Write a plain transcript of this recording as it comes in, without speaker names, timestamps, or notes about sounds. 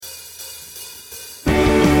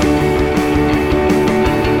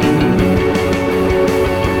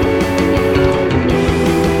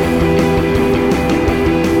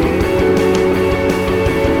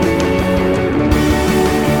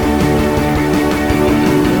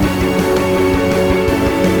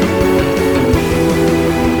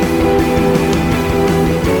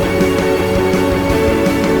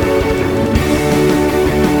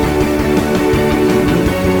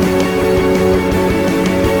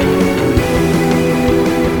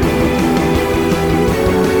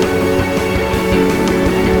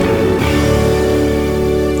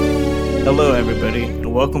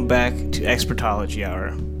welcome back to Expertology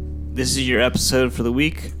Hour. This is your episode for the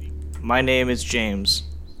week. My name is James,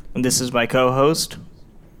 and this is my co-host.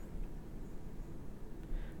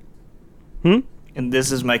 And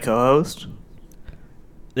this is my co-host.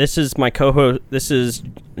 This is my co-host. This is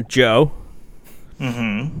Joe.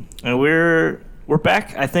 And we're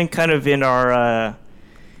back. I think kind of in our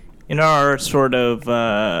sort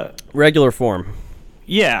of Regular form.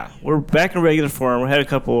 Yeah, we're back in regular form. We had a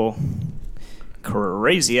couple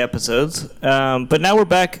crazy episodes, but now we're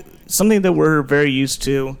back. Something that we're very used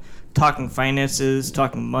to: talking finances,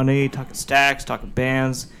 talking money, talking stacks, talking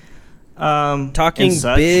bands. Talking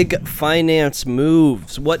big finance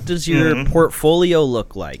moves. What does your portfolio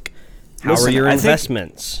look like? How are your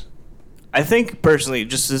investments? I think personally,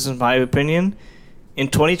 just this is my opinion, in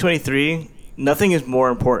 2023, nothing is more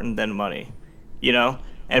important than money, you know,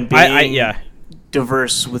 and being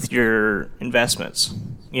diverse with your investments,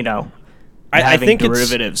 you know, I think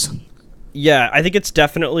derivatives. I think it's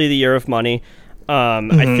definitely the year of money.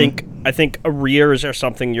 I think arrears are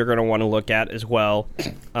something you're going to want to look at as well,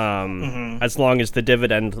 as long as the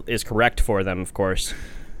dividend is correct for them, of course.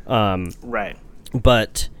 Right.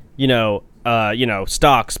 But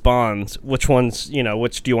stocks, bonds. Which ones?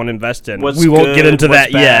 Which do you want to invest in? We won't get into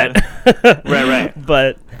that bad? yet. Right.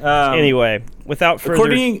 But anyway, without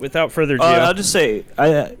further ado, I'll just say,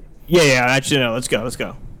 Actually, no. Let's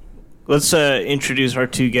go. Let's introduce our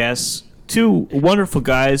two guests. Two wonderful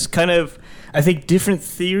guys, kind of, I think, different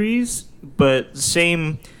theories, but the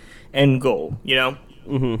same end goal. You know.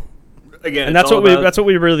 Again, and that's what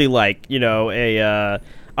we really like. A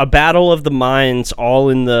battle of the minds, all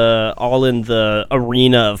in the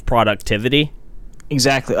arena of productivity.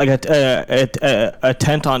 Exactly, like a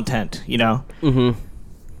tent on tent. You know.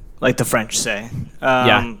 Like the French say.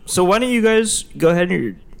 So why don't you guys go ahead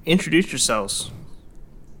and introduce yourselves?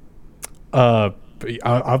 I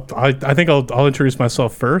think I'll introduce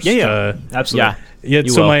myself first. Absolutely.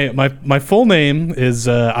 So my full name is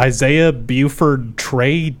Isaiah Buford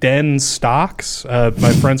Trade-in Stocks.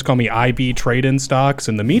 My friends call me IB Trade-in Stocks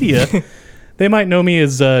in the media. They might know me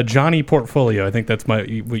as Johnny Portfolio. I think that's what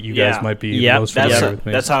you guys might be most familiar with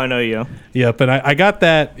me. That's how I know you. Yep, and I got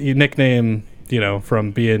that nickname,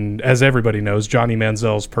 from being, as everybody knows, Johnny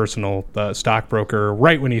Manziel's personal stockbroker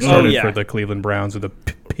right when he started for the Cleveland Browns at the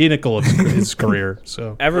pinnacle of his career.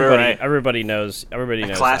 So everybody knows that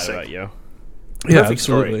about you. Yeah,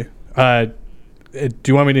 absolutely. Do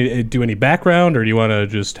you want me to do any background, or do you want to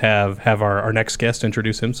just have our next guest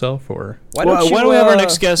introduce himself? Or why don't we have our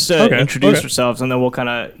next guest introduce themselves, and then we'll kind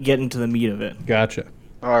of get into the meat of it. Gotcha.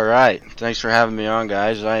 All right. Thanks for having me on,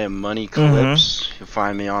 guys. I am Money Clipz. You'll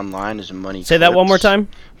find me online as Money Clipz. Say that one more time.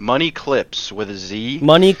 Money Clipz with a Z.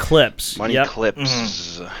 Money Clipz. Money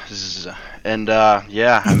Clipz. And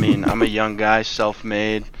I'm a young guy,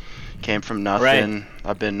 self-made, came from nothing. Right.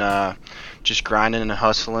 I've been just grinding and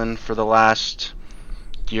hustling for the last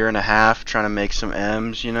year and a half, trying to make some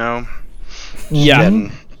M's, Yeah.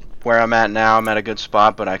 Getting where I'm at now, I'm at a good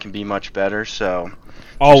spot, but I can be much better, so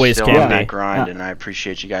always still can on be. that grind, and I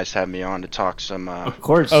appreciate you guys having me on to talk some of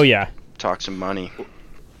course. Talk some money.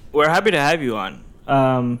 We're happy to have you on.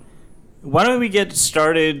 Why don't we get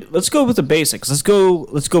started? Let's go with the basics. Let's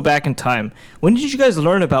go back in time. When did you guys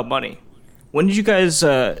learn about money? When did you guys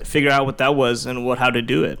figure out what that was and how to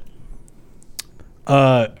do it?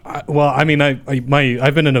 I've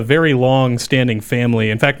been in a very long-standing family.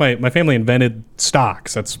 In fact, my family invented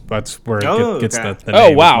stocks. That's where it gets the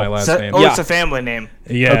name. Wow. My last name. It's a family name.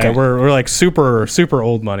 Yeah, okay. we're like super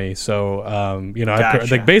old money. So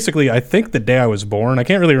Gotcha. I think the day I was born, I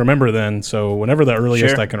can't really remember then. So whenever the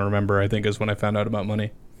earliest I can remember, I think is when I found out about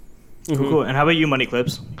money. Cool. And how about you, Money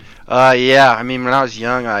Clipz? When I was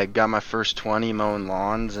young, I got my first 20 mowing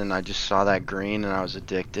lawns, and I just saw that green, and I was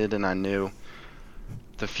addicted, and I knew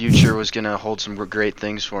the future was going to hold some great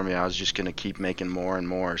things for me. I was just going to keep making more and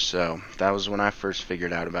more. So that was when I first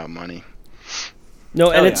figured out about money.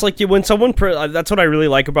 No, and it's like when someone that's what I really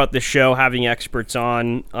like about this show, having experts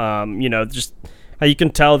on, just how you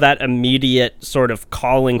can tell that immediate sort of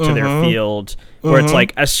calling to their field, where it's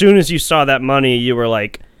like, as soon as you saw that money, you were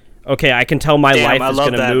like, okay, I can tell my life is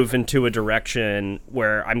going to move into a direction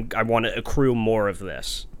where I want to accrue more of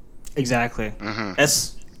this. Exactly.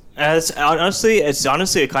 It's honestly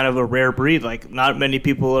a kind of a rare breed. Like, not many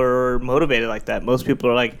people are motivated like that. Most people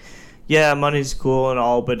are like, yeah, money's cool and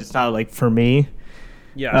all, but it's not like for me.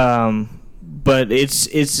 Yeah. But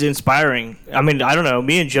it's inspiring. I mean, I don't know.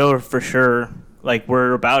 Me and Joe are for sure, like,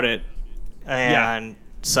 we're about it and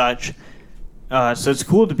such. So it's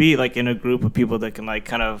cool to be like in a group of people that can like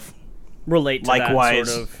kind of relate to likewise.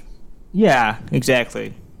 that sort of. Yeah,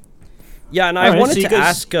 exactly. Yeah, and I wanted to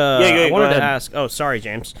ask. Oh, sorry,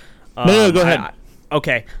 James. No, go ahead.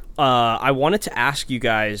 Okay. I wanted to ask you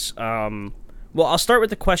guys. Well, I'll start with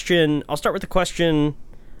the question.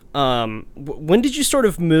 When did you sort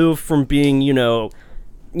of move from being,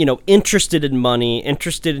 interested in money,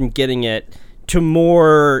 interested in getting it, to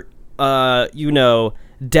more,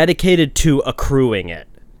 dedicated to accruing it?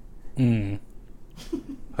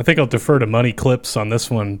 I think I'll defer to Money Clipz on this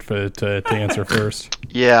one to answer first.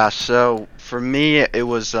 Yeah, so for me, it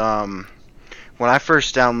was when I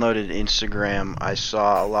first downloaded Instagram, I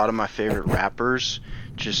saw a lot of my favorite rappers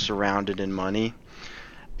just surrounded in money.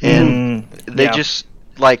 And they just,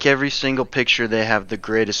 like, every single picture, they have the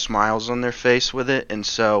greatest smiles on their face with it. And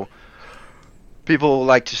so people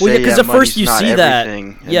like to say, money's not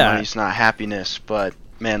everything, and money's not happiness. But,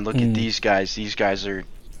 man, look at these guys. These guys are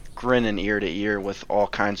grinning ear to ear with all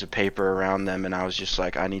kinds of paper around them, and I was just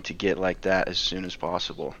like, I need to get like that as soon as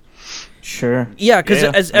possible. Sure. Yeah,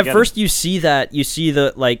 because at first you see that, you see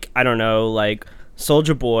the, like, I don't know, like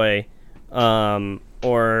Soulja Boy,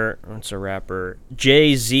 or what's a rapper,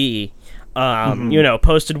 Jay-Z,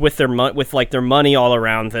 posted with their their money all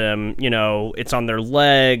around them. It's on their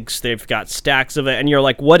legs. They've got stacks of it, and you're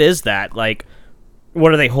like, what is that? Like,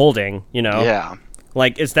 what are they holding? Yeah.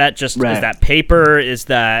 Like, is that just is that paper? Is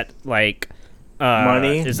that like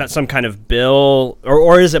money? Is that some kind of bill,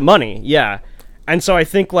 or is it money? Yeah. And so I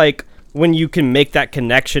think, like, when you can make that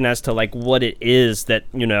connection as to, like, what it is that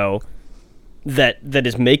that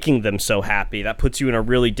is making them so happy, that puts you in a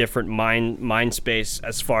really different mind space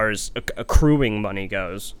as far as accruing money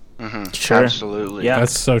goes. Sure. Absolutely. Yeah,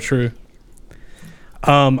 that's so true.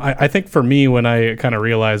 I think for me, when I kind of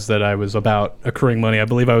realized that I was about accruing money, I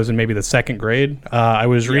believe I was in maybe the second grade. I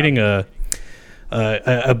was reading a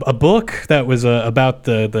book that was about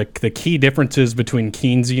the key differences between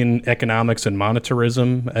Keynesian economics and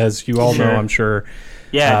monetarism, as you all know, I'm sure.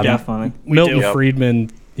 Yeah, definitely. Milton Friedman,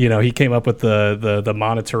 he came up with the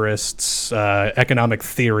monetarists' economic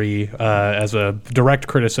theory as a direct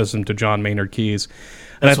criticism to John Maynard Keynes.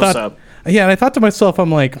 And That's what's up. Yeah, and I thought to myself,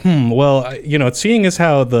 I'm like, well, seeing as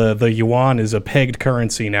how the yuan is a pegged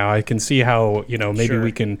currency now, I can see how, maybe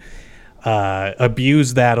we can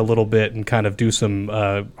abuse that a little bit and kind of do some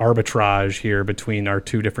arbitrage here between our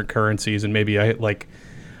two different currencies, and maybe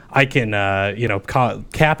I can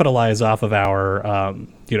capitalize off of our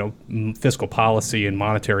fiscal policy and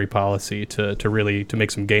monetary policy to really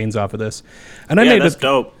make some gains off of this. And I made that's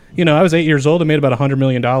dope. I was 8 years old. I made about $100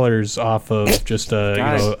 million off of just a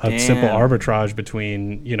simple arbitrage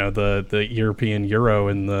between the European euro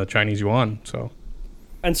and the Chinese yuan.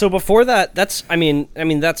 And so before that, that's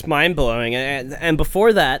mind blowing. And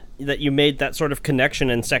before that you made that sort of connection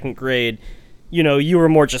in second grade, you were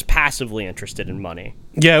more just passively interested in money.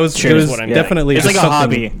 Yeah, it was definitely it's like a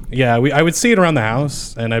hobby. Yeah, I would see it around the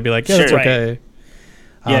house, and I'd be like, that's okay.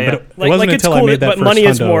 But it wasn't until I made that but first money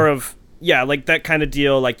is hundo. more of like that kind of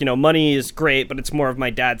deal. Like, money is great, but it's more of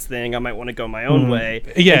my dad's thing. I might want to go my own way.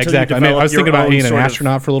 Yeah, exactly. I was thinking about being an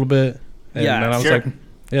astronaut for a little bit. And then I was like,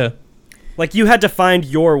 like, you had to find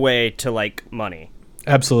your way to, like, money.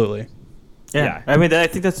 Absolutely. Yeah. I mean, I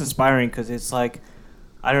think that's inspiring, because it's like,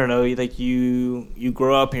 I don't know, like you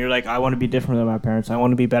grow up and you're like, I want to be different than my parents. I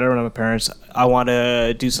want to be better than my parents. I want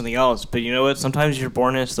to do something else. But you know what? Sometimes you're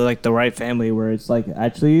born into like the right family where it's like,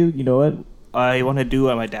 actually, you know what? I want to do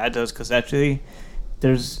what my dad does, because actually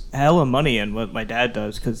there's hella money in what my dad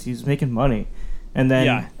does, because he's making money. And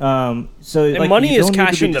then, so and like, money is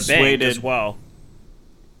cash in the bank as well.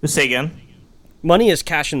 Just say again. Money is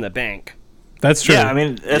cash in the bank. That's true. Yeah, I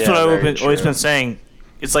mean, that's what I've always been saying.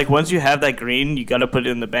 It's like, once you have that green, you got to put it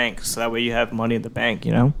in the bank, so that way you have money in the bank,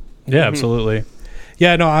 Yeah, absolutely.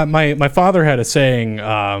 Yeah, no, my father had a saying,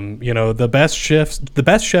 the best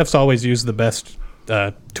chefs always use the best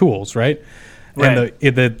tools, right? And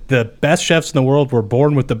the best chefs in the world were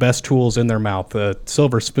born with the best tools in their mouth, the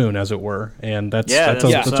silver spoon, as it were. And that's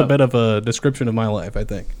a bit of a description of my life, I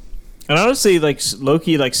think. And honestly, like,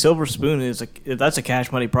 low-key, like, Silver Spoon that's a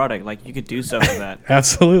cash money product. Like, you could do stuff with that.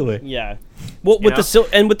 Absolutely. Yeah. Well, with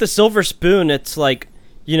the silver spoon, it's like,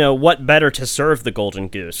 what better to serve the golden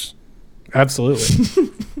goose? Absolutely.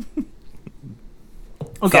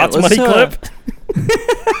 Okay, thoughts, Money Clip?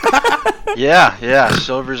 Yeah.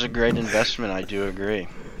 Silver's a great investment. I do agree.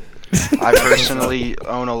 I personally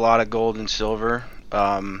own a lot of gold and silver.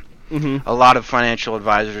 A lot of financial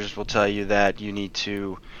advisors will tell you that you need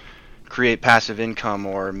to create passive income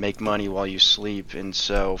or make money while you sleep, and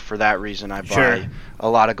so for that reason I buy a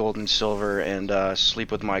lot of gold and silver and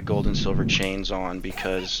sleep with my gold and silver chains on,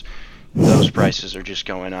 because those prices are just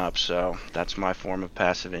going up. So that's my form of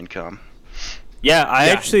passive income. Yeah,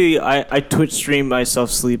 I Twitch stream myself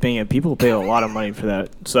sleeping, and people pay a lot of money for that.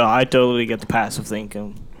 So I totally get the passive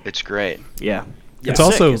income. It's great. Yeah. It's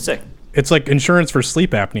also sick. It's like insurance for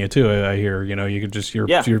sleep apnea too. I hear. You could just you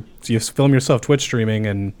film yourself Twitch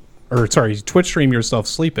streaming Twitch stream yourself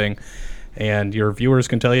sleeping, and your viewers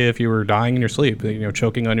can tell you if you were dying in your sleep.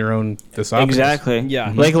 Choking on your own esophagus. Exactly. Yeah.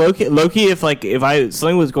 Mm-hmm. Like Loki, if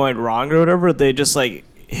something was going wrong or whatever, they just like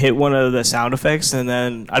hit one of the sound effects, and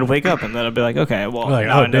then I'd wake up, and then I'd be like, okay, well,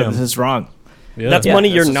 now I know this is wrong. Yeah. That's money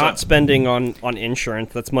you're not spending on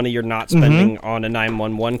insurance. That's money you're not spending on a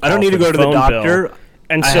 911 call. I don't need to go to the doctor. Bill.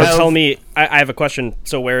 And so tell me, I have a question.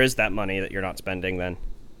 So where is that money that you're not spending then?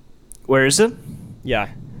 Where is it? Yeah.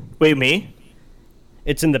 Wait, me?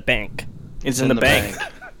 It's in the bank. It's in the bank.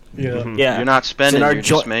 Yeah. Mm-hmm. Yeah. You're not spending, you're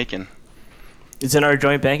just making. It's in our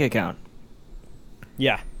joint bank account.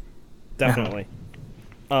 Yeah. Definitely.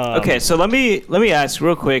 Okay, so let me ask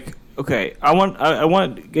real quick. Okay, I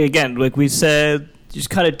want again, like we said, just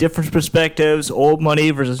kind of different perspectives: old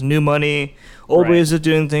money versus new money, old ways of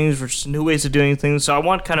doing things versus new ways of doing things. So I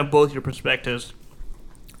want kind of both your perspectives.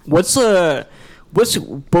 What's both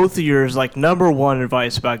of yours like number one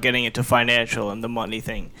advice about getting into financial and the money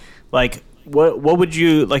thing? Like, what would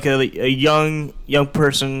you like a young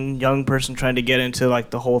person trying to get into like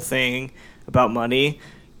the whole thing about money?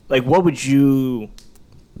 Like, what would you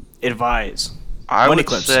advise? I would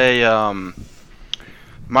say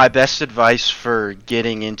my best advice for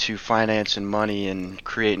getting into finance and money and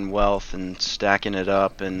creating wealth and stacking it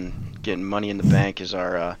up and getting money in the bank, as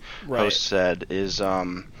our host said, is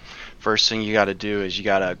first thing you got to do is you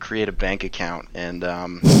got to create a bank account, and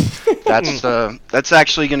that's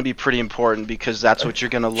actually going to be pretty important because that's what you're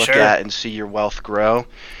going to look at and see your wealth grow.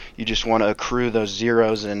 You just want to accrue those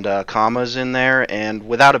zeros and commas in there, and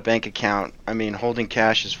without a bank account, I mean, holding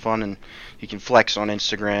cash is fun and you can flex on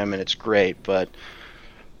Instagram and it's great, but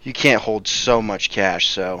you can't hold so much cash,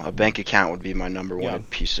 so a bank account would be my number one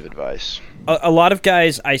piece of advice. A lot of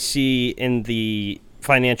guys I see in the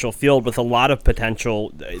financial field with a lot of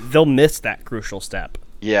potential, they'll miss that crucial step.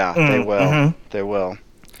 Yeah, they will. Mm-hmm. They will.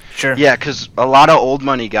 Sure. Yeah, because a lot of old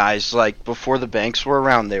money guys, like before the banks were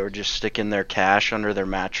around, they were just sticking their cash under their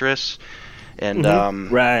mattress. And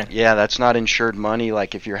yeah, that's not insured money.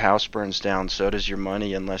 Like if your house burns down, so does your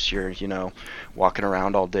money, unless you're, walking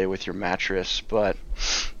around all day with your mattress. But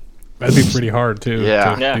that'd be pretty hard to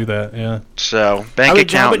do that. Yeah. So bank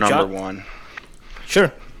account number one.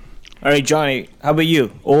 Sure. All right, Johnny. How about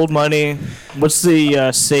you? Old money. What's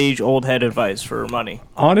the sage old head advice for money?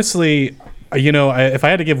 Honestly, if I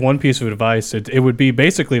had to give one piece of advice, it would be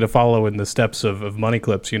basically to follow in the steps of Money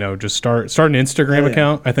Clipz. Just start an Instagram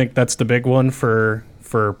account. I think that's the big one for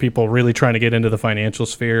people really trying to get into the financial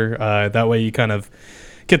sphere. That way you kind of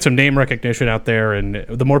get some name recognition out there, and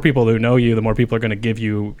the more people who know you, the more people are going to give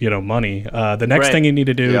you, money. The next thing you need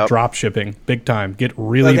to do, drop shipping, big time. Get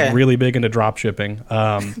really big into drop shipping.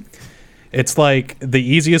 It's like the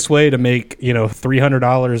easiest way to make,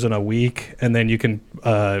 $300 in a week, and then you can,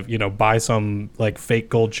 buy some like fake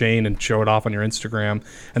gold chain and show it off on your Instagram,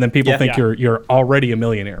 and then people think you're already a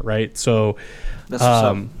millionaire, right? So, that's what's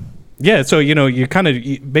up. Yeah, so you kind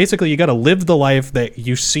of basically you got to live the life that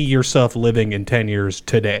you see yourself living in 10 years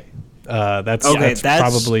today. That's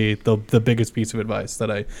probably the biggest piece of advice that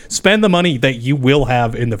I spend the money that you will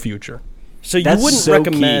have in the future. So you wouldn't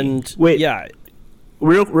recommend? Key. Wait,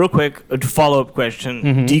 real quick, a follow-up question.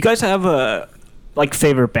 Mm-hmm. Do you guys have a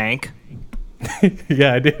favorite bank?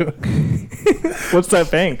 Yeah, I do. What's that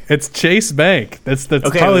bank? It's Chase Bank. That's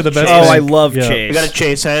probably the best. Oh, I love Chase. You got a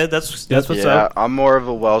Chase head. That's what's up. Yeah, I'm more of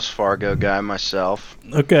a Wells Fargo guy myself.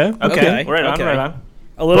 Okay. Right on.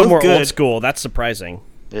 A little more old school. That's surprising.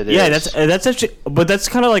 It is. Yeah, that's actually, but that's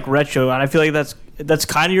kind of like retro, and I feel like that's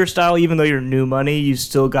kind of your style. Even though you're new money, you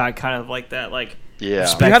still got kind of like that, you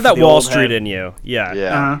have that Wall Street in you. Yeah.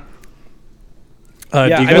 Yeah.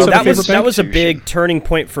 That was a big turning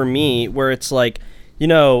point for me, where it's like,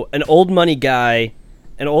 an old money guy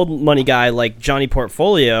like Johnny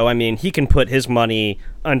Portfolio. I mean, he can put his money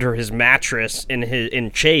under his mattress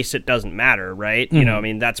in Chase. It doesn't matter, right? Mm-hmm. I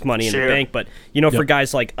mean, that's money in the bank. But for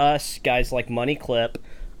guys like us, guys like Money Clip,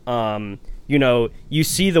 you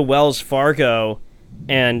see the Wells Fargo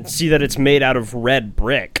and see that it's made out of red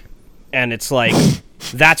brick, and it's like.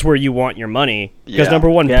 That's where you want your money, because number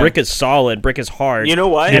one, brick is solid, brick is hard. You know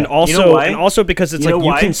why? And also because it's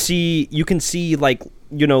you can see like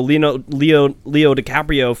Leo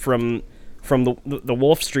DiCaprio from the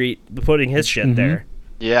Wolf Street putting his shit there.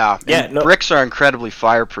 Yeah, bricks are incredibly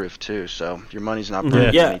fireproof too, so your money's not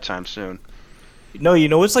burning anytime soon. No,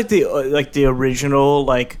 it's like the original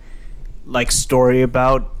like story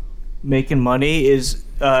about making money is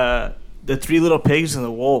the Three Little Pigs and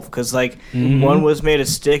the wolf, because like one was made of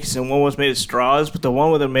sticks and one was made of straws, but the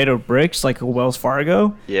one with it made of bricks, like a Wells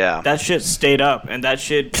Fargo, that shit stayed up, and that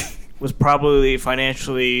shit was probably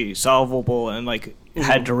financially solvable and like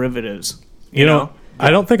had derivatives. You know? I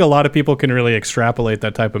don't think a lot of people can really extrapolate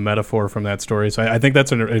that type of metaphor from that story. So I think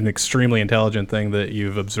that's an extremely intelligent thing that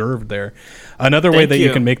you've observed there. Another way that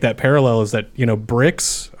you can make that parallel is that, you know,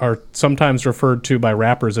 bricks are sometimes referred to by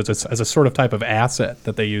rappers as a sort of type of asset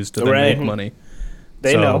that they use to then make money.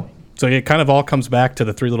 They know. So it kind of all comes back to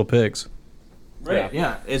the Three Little Pigs. Right.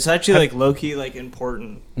 Yeah. It's actually like low-key like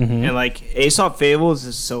important. And like Aesop Fables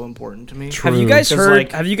is so important to me. True. Have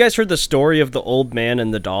you guys heard the story of the old man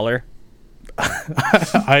and the dollar?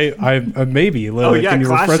 I maybe. Can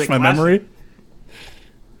you refresh my memory?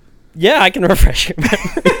 Yeah, I can refresh your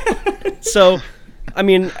memory. So, I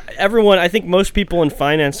mean, I think most people in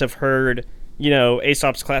finance have heard, you know,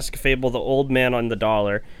 Aesop's classic fable, The Old Man on the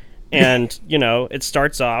Dollar. And, you know, it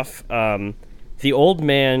starts off, the old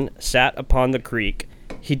man sat upon the creek.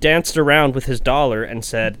 He danced around with his dollar and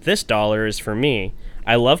said, "This dollar is for me.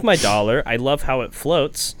 I love my dollar. I love how it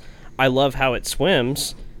floats. I love how it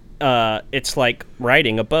swims. It's like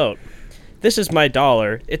riding a boat. This is my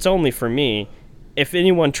dollar. It's only for me. If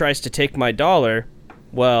anyone tries to take my dollar,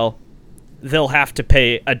 well, they'll have to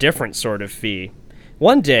pay a different sort of fee."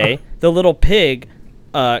 One day, the little pig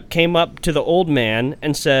came up to the old man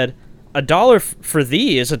and said, "A dollar for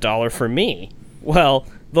thee is a dollar for me." Well,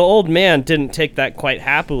 the old man didn't take that quite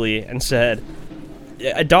happily and said,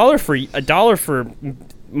 a dollar for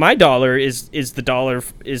my dollar is the dollar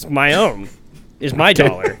is my own. Is my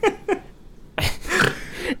dollar."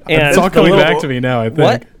 And it's all coming back to me now, I think.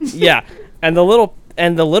 What? Yeah. And the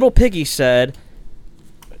little piggy said,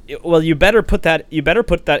 "Well, you better put that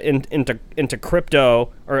into crypto,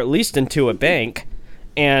 or at least into a bank."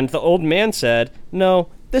 And the old man said, "No,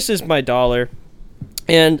 this is my dollar.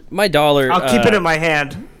 And my dollar I'll keep it in my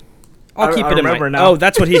hand." I'll keep it in my hand. Oh,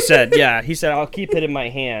 that's what he said. Yeah, he said, "I'll keep it in my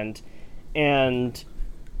hand." And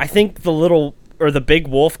I think the big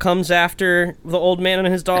wolf comes after the old man and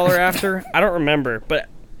his dollar after. I don't remember, but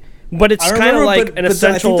it's kind of like an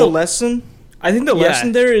essential. I think the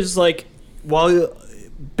lesson there is like, while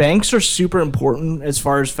banks are super important as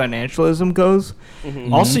far as financialism goes,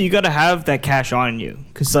 also you got to have that cash on you,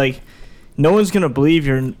 because like no one's gonna believe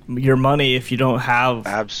your money if you don't have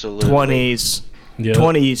 20s,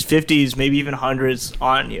 50s, maybe even hundreds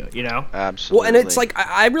on you. You know. Absolutely. Well, and it's like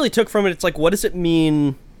I really took from it. It's like, what does it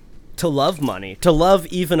mean to love money? To love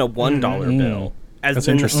even a $1 bill, as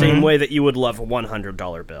in the same way that you would love a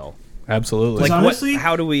 $100 bill. Absolutely. Like, honestly,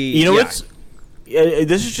 how do we? You know what's?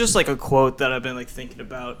 This is just like a quote that I've been like thinking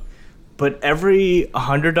about. But every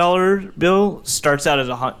 $100 bill starts out as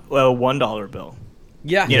a $1 bill.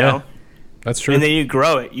 Yeah. You know. That's true. And then you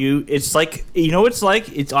grow it. It's like, you know what it's like?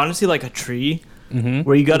 It's honestly like a tree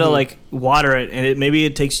where you gotta like water it, and maybe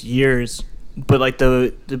it takes years, but like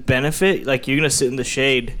the benefit, like you're gonna sit in the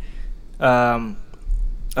shade of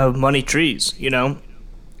money trees, you know.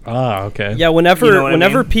 Ah, okay. Yeah, whenever I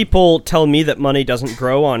mean? people tell me that money doesn't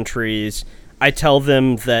grow on trees, I tell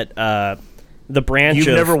them that the branch You've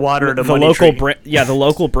of never watered a the money local tree. the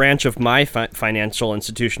local branch of my financial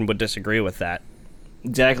institution would disagree with that.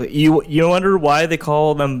 Exactly. You wonder why they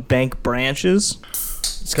call them bank branches?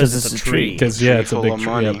 It's because it's a tree. Because it's a big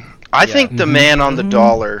tree. Yep. I think the man on the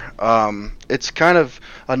dollar, it's kind of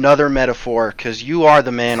another metaphor, because you are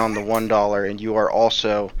the man on the $1 and you are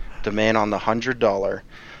also the man on the $100,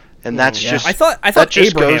 and that's just I thought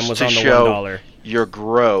Abraham was on the $1. Your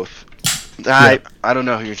growth. I don't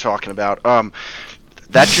know who you're talking about.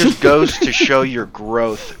 That just goes to show your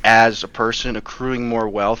growth as a person, accruing more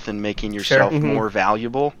wealth and making yourself more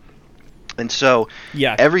valuable. And so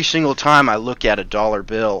every single time I look at a dollar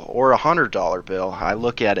bill or a $100 bill, I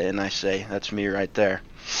look at it and I say, "That's me right there.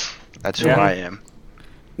 That's who I am."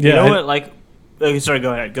 Yeah, you know what? Like, sorry,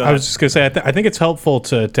 go ahead. I was just gonna say, I think it's helpful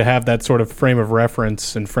to have that sort of frame of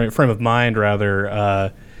reference and frame of mind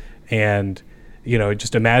rather, and you know,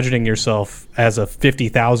 just imagining yourself as a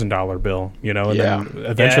 $50,000 bill, you know, and then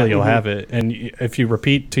eventually you'll have it. And if you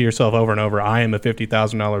repeat to yourself over and over, "I am a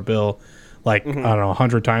 $50,000 bill," like, I don't know,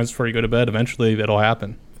 100 times before you go to bed, eventually it'll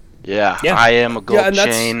happen. Yeah. I am a gold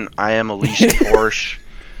chain. I am a leased Porsche.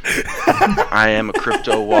 I am a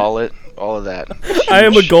crypto wallet. All of that. I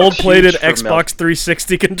am a gold-plated Xbox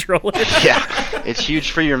 360 controller. Yeah, it's huge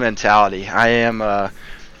for your mentality. I am a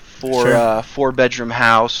four-bedroom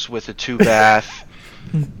house with a 2-bath,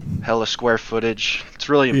 hella square footage. It's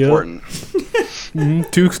really important.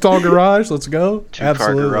 2-stall garage. Let's go.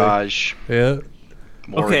 2-car garage. Yeah.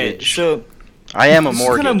 Mortgage. Okay, so I am a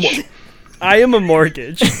mortgage. I am a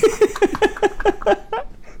mortgage.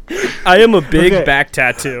 I am a big back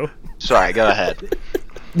tattoo. Sorry, go ahead.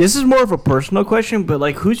 This is more of a personal question, but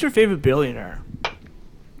like, who's your favorite billionaire?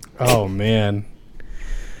 Oh man,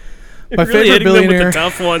 my really favorite billionaire. With the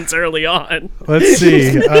tough ones early on. Let's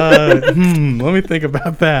see. Let me think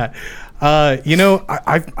about that. You know,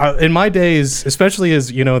 I in my days, especially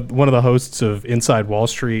as you know, one of the hosts of Inside Wall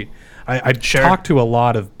Street, I talked to a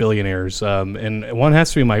lot of billionaires, and one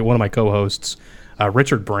has to be one of my co-hosts,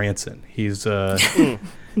 Richard Branson. He's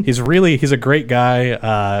he's a great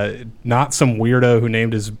guy. Not some weirdo who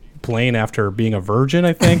named his plane after being a virgin.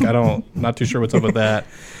 I think not too sure what's up with that.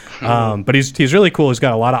 But he's really cool. He's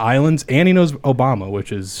got a lot of islands, and he knows Obama,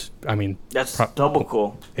 which is, I mean, that's double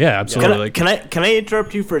cool. Yeah, absolutely. Can I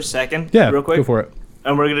interrupt you for a second? Yeah, real quick. Go for it.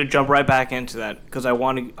 And we're gonna jump right back into that because I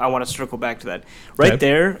want to circle back to that. Right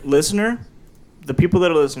there, listener, the people that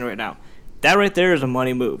are listening right now, that right there is a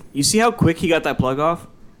money move. You see how quick he got that plug off?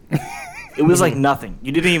 It was like nothing.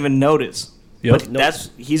 You didn't even notice. Yep. But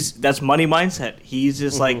that's money mindset. He's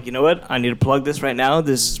just like, you know what? I need to plug this right now.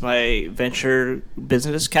 This is my venture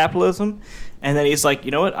business capitalism. And then he's like,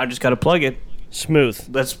 you know what? I just got to plug it. Smooth.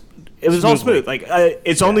 It was all smooth. Like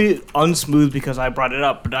it's only unsmooth because I brought it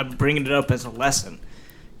up, but I'm bringing it up as a lesson.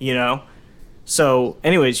 You know. So,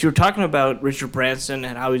 anyways, you were talking about Richard Branson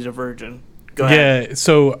and how he's a virgin. Go ahead. Yeah.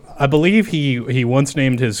 So I believe he once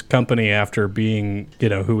named his company after being, you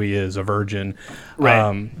know, who he is, a virgin.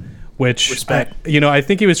 Right. Which respect. I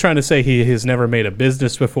think he was trying to say he has never made a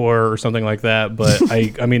business before or something like that. But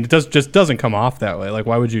I mean, it just doesn't come off that way. Like,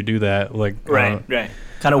 why would you do that? Like, right.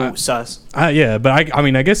 Kind of sus. Yeah, but I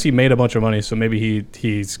mean, I guess he made a bunch of money, so maybe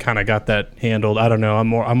he's kind of got that handled. I don't know. I'm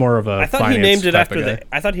more of a. I thought he named it after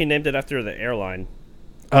the airline.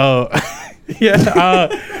 Oh,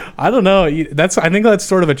 yeah. I don't know. I think that's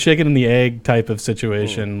sort of a chicken and the egg type of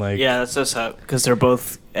situation. Like, yeah, that's just how, because they're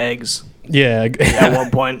both eggs. Yeah, at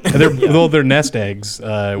one point. They're nest eggs,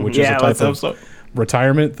 which is a type of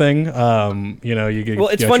retirement thing. You know, you get. Well,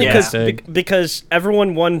 it's funny because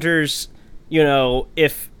everyone wonders, you know,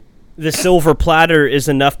 if the silver platter is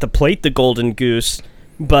enough to plate the golden goose,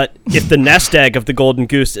 but if the nest egg of the golden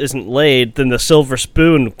goose isn't laid, then the silver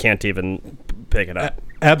spoon can't even pick it up.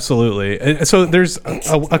 Absolutely. So there's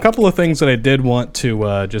a couple of things that I did want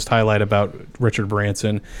to just highlight about Richard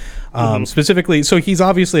Branson. Specifically, so he's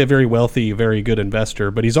obviously a very wealthy, very good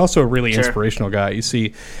investor, but he's also a really inspirational guy. You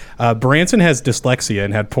see, Branson has dyslexia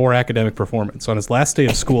and had poor academic performance. On his last day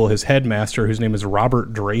of school, his headmaster, whose name is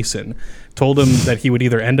Robert Drayson, told him that he would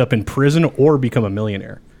either end up in prison or become a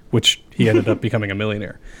millionaire, which he ended up becoming a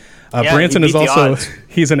millionaire. Branson is also,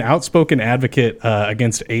 he's an outspoken advocate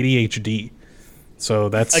against ADHD. So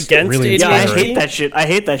that's against really ADHD? Yeah, I hate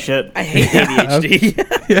that shit. I hate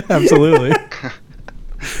ADHD. Yeah, absolutely.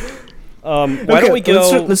 Why don't we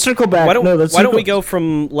go? Let's circle back. Why don't we go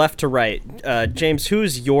from left to right? James, who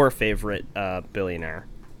is your favorite billionaire?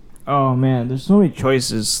 Oh man, there's so many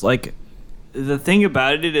choices. Like, the thing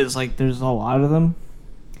about it is, like, there's a lot of them,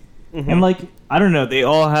 and like, I don't know, they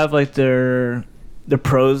all have like their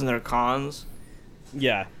pros and their cons.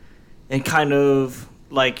 Yeah, and kind of.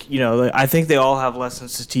 Like, you know, like, I think they all have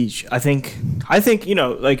lessons to teach. I think, you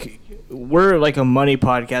know, like, we're like a money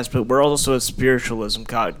podcast, but we're also a spiritualism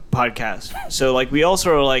podcast. So, like, we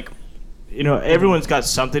also are like, you know, everyone's got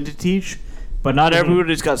something to teach, but not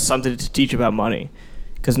everybody's got something to teach about money,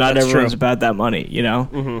 because not everyone's about that money, you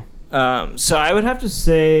know? So I would have to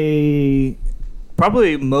say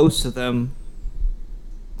probably most of them.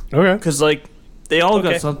 Okay. Because, like, they all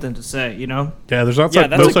got something to say, you know? Yeah, there's no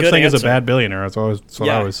such thing as a bad billionaire. That's what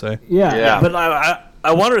I always say. Yeah. But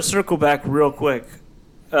I wanted to circle back real quick.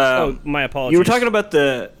 My apologies. You were talking about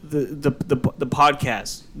the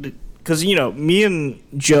podcast. Because, you know, me and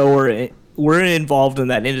Joe we're involved in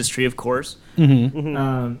that industry, of course.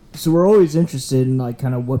 So we're always interested in, like,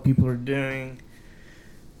 kind of what people are doing,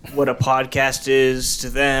 what a podcast is to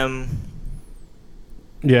them.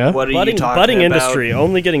 Yeah. What are you talking budding about? industry,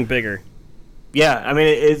 only getting bigger. Yeah, I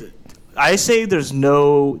mean, I say there's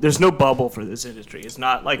no bubble for this industry. It's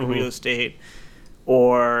not like real estate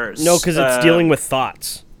or because it's dealing with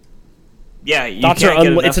thoughts. Yeah, you thoughts can't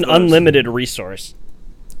get it's an unlimited resource.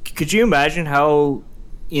 Could you imagine how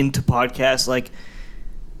into podcasts like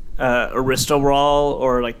Aristotle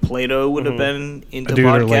or like Plato would have been into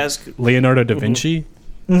podcasts? Like Leonardo da Vinci.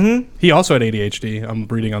 He also had ADHD. I'm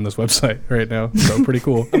reading on this website right now, so pretty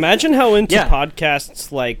cool. Imagine how into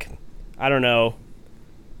podcasts like, I don't know,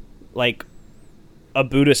 like a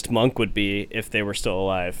Buddhist monk would be if they were still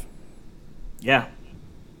alive. Yeah.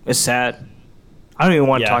 It's sad. I don't even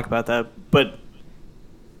want to talk about that, but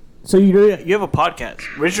So you have a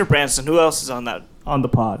podcast, Richard Branson. Who else is on the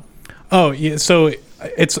pod? Oh yeah, so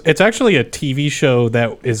it's actually a TV show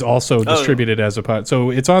that is also distributed as a pod.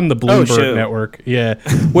 So it's on the Bloomberg network. Yeah,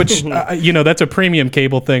 which that's a premium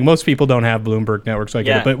cable thing. Most people don't have Bloomberg network, so I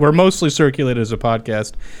get it. But we're mostly circulated as a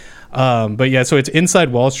podcast. But yeah, so it's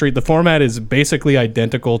Inside Wall Street. The format is basically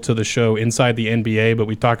identical to the show Inside the NBA, but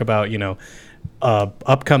we talk about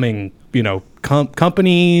upcoming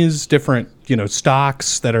companies, different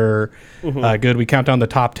stocks that are good. We count down the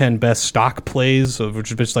top 10 best stock plays,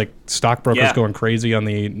 which is just like stockbrokers going crazy on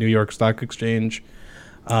the New York Stock Exchange.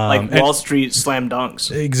 Like Wall Street slam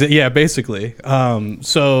dunks. Yeah, basically.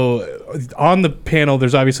 So on the panel,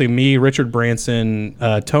 there's obviously me, Richard Branson,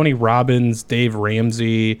 Tony Robbins, Dave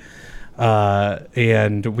Ramsey,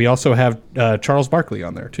 and we also have Charles Barkley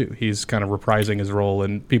on there too. He's kind of reprising his role,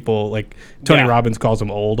 and people like Tony Robbins calls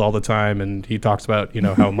him old all the time, and he talks about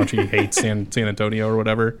how much he hates San Antonio or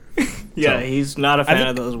whatever. Yeah, so, he's not a fan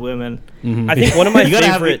of those women. Mm-hmm. I think one of my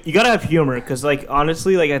favorite. You gotta have humor, because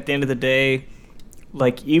honestly, at the end of the day,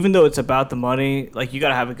 even though it's about the money, you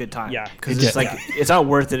gotta have a good time. Yeah, because it's it's not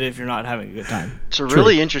worth it if you're not having a good time. It's a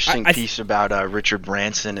really interesting piece about Richard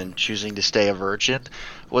Branson and choosing to stay a virgin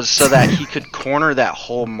was so that he could corner that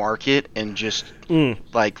whole market and just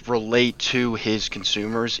relate to his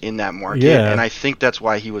consumers in that market. Yeah. And I think that's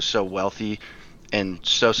why he was so wealthy and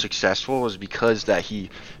so successful, was because that he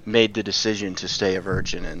made the decision to stay a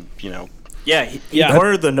virgin, and he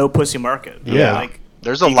cornered the no pussy market. Yeah,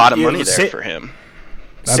 there's a lot of money there for him.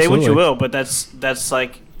 Say what you will, but that's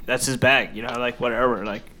his bag,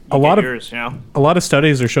 whatever, a lot of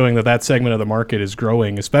studies are showing that segment of the market is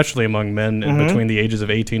growing, especially among men between the ages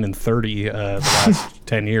of 18 and 30 the last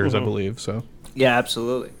 10 years, I believe. So yeah,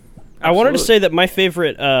 absolutely. I wanted to say that my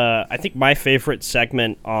favorite, I think my favorite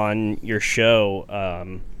segment on your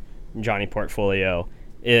show, Johnny Portfolio,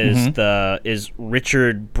 is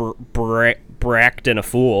Richard Bracton a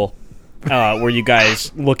Fool. Where you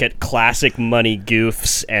guys look at classic money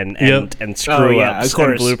goofs and screw ups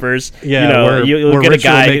and bloopers. Yeah, where get Rich a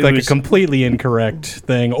guy will make a completely incorrect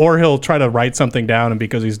thing, or he'll try to write something down, and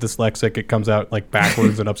because he's dyslexic, it comes out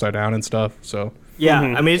backwards and upside down and stuff. So yeah,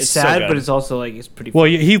 I mean it's sad, but it's also it's pretty. Well,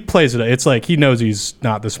 he plays it. It's he knows he's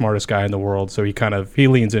not the smartest guy in the world, so he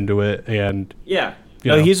leans into it, and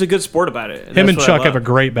he's a good sport about it. Him and Chuck have a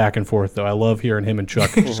great back and forth, though. I love hearing him and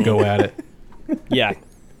Chuck just go at it. Yeah.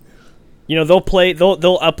 They'll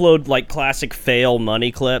upload classic fail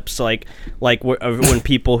money clips, when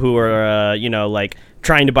people who are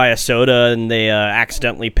trying to buy a soda and they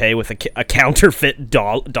accidentally pay with a counterfeit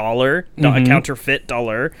dollar, a counterfeit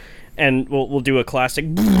dollar, and we'll do a classic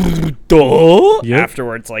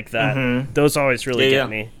afterwards like that. Mm-hmm. Those always really get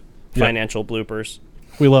me. Financial bloopers.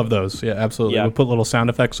 We love those. Yeah, absolutely. Yeah. We put little sound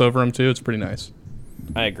effects over them too. It's pretty nice.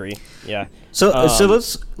 I agree. Yeah. So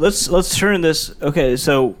let's turn this. Okay,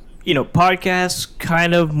 so. Podcasts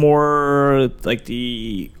kind of more like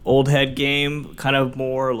the old head game, kind of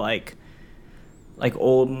more like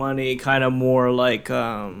old money, kind of more a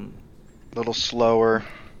little slower.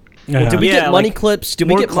 Well, did we get Money Clipz? Did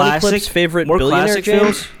we get Money Clipz' favorite billionaire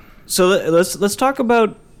films? So let's talk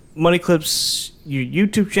about Money Clipz, your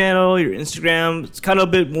YouTube channel, your Instagram. It's kind of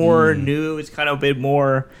a bit more new. It's kind of a bit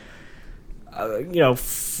more.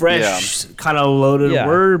 Fresh, kind of loaded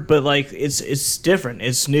word, but it's different.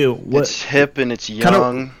 It's new. It's hip and it's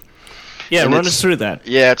young. Run us through that.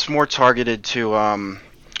 Yeah, it's more targeted to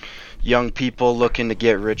young people looking to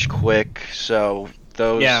get rich quick. So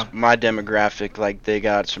those my demographic, they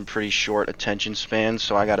got some pretty short attention spans.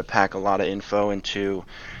 So I got to pack a lot of info into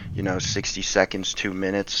 60 seconds, 2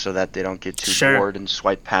 minutes, so that they don't get too bored and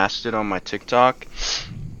swipe past it on my TikTok.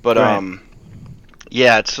 But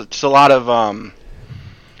yeah, it's a lot of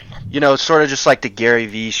sort of just like the Gary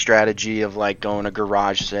Vee strategy of going to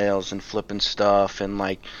garage sales and flipping stuff and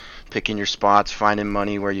picking your spots, finding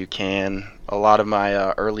money where you can. A lot of my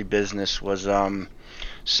early business was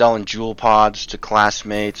selling jewel pods to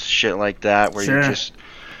classmates, shit like that, where you're just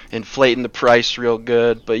inflating the price real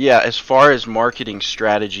good. But yeah, as far as marketing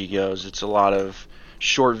strategy goes, it's a lot of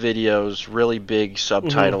short videos, really big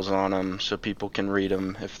subtitles on them so people can read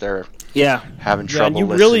them if they're having trouble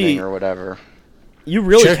listening or whatever. You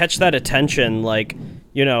really catch that attention,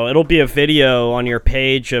 it'll be a video on your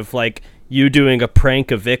page of you doing a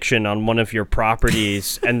prank eviction on one of your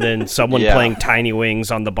properties and then someone playing Tiny Wings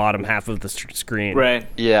on the bottom half of the screen. Right.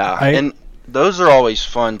 Yeah, and those are always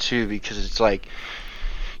fun too, because it's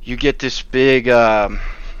you get this big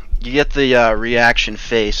you get the reaction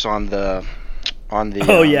face on the on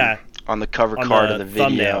the cover card of the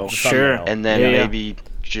video, thumbnail. and then maybe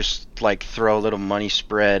just like throw a little money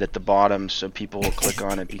spread at the bottom so people will click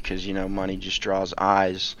on it because, you know, money just draws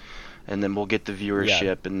eyes, and then we'll get the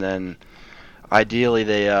viewership, and then ideally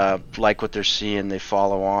they like what they're seeing, they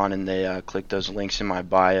follow on, and they click those links in my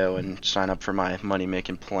bio and sign up for my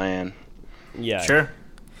money-making plan. Yeah. Sure.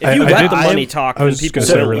 If you let the money talk, then people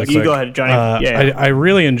say will. really You quick. go ahead, Johnny. I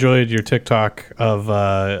really enjoyed your TikTok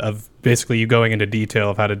of basically you going into detail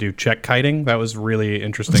of how to do check kiting. That was really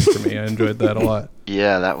interesting for me. I enjoyed that a lot.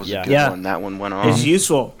 Yeah, that was a good one. That one went on. It's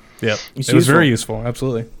useful. Yep. It's It was useful. very useful.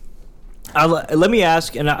 Absolutely. Let me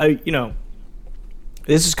ask, and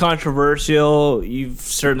this is controversial. You've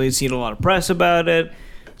certainly seen a lot of press about it.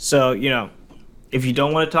 So, if you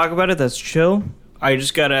don't want to talk about it, that's chill. I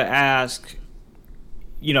just got to ask,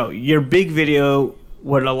 your big video,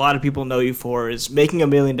 what a lot of people know you for, is making $1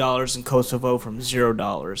 million in Kosovo from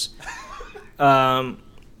 $0.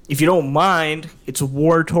 If you don't mind, it's a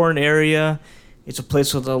war-torn area. It's a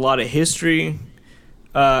place with a lot of history.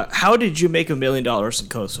 How did you make $1 million in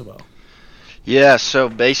Kosovo? Yeah, so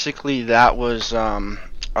basically that was,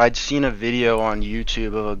 I'd seen a video on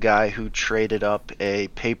YouTube of a guy who traded up a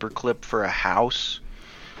paperclip for a house.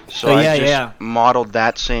 So I just modeled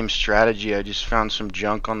that same strategy. I just found some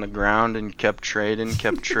junk on the ground and kept trading.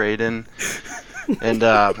 And,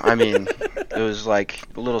 it was like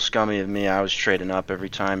a little scummy of me. I was trading up every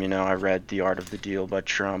time, I read The Art of the Deal by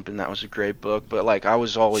Trump, and that was a great book. But, I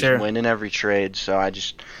was always winning every trade, so I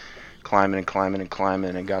just climbing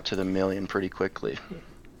and got to the million pretty quickly.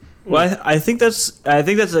 Well, I think there's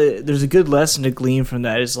a good lesson to glean from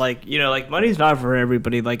that. Is money's not for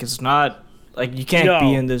everybody. It's not you can't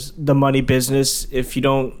be in the money business if you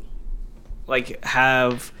don't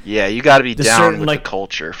have. Yeah, you got to be down with the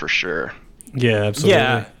culture for sure. Yeah, absolutely.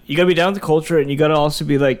 Yeah, you got to be down with the culture, and you got to also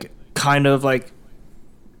be kind of I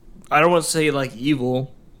don't want to say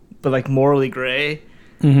evil, but morally gray.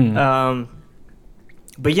 Mm-hmm.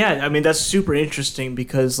 But yeah, that's super interesting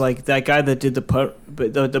because that guy that did the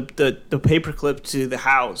paperclip to the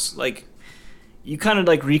house, you kind of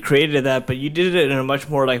recreated that, but you did it in a much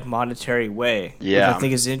more monetary way. Yeah, which I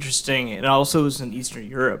think is interesting, and also was in Eastern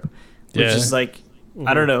Europe, which is I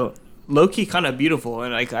don't know, low key kind of beautiful,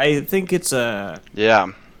 and I think it's a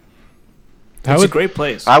great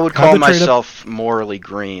place. I would call myself morally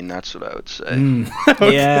green. That's what I would say.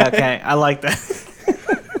 Okay. Yeah, okay, I like that.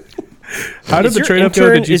 How did the trade up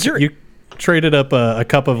go? Did you traded up a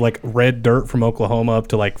cup of red dirt from Oklahoma up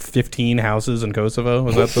to 15 houses in Kosovo?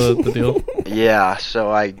 Was that the deal? Yeah,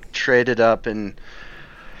 so I traded up and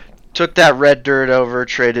took that red dirt over,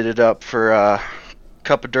 traded it up for a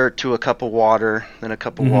cup of dirt to a cup of water, then a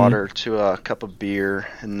cup of water to a cup of beer,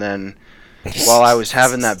 and then while I was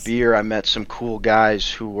having that beer, I met some cool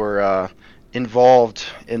guys who were involved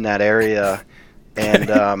in that area,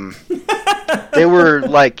 and they were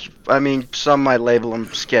some might label them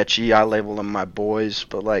sketchy, I label them my boys,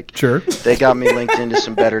 but sure, they got me linked into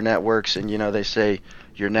some better networks, and they say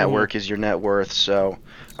your network is your net worth, so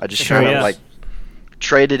I just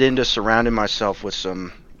traded into surrounding myself with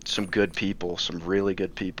some good people, some really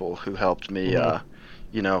good people who helped me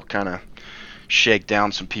kind of shake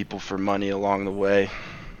down some people for money along the way.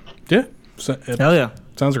 Yeah. Hell yeah.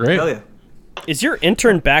 Sounds great. Hell yeah. Is your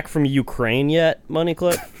intern back from Ukraine yet, Money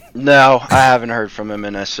Clip? No, I haven't heard from him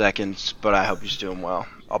in a second, but I hope he's doing well.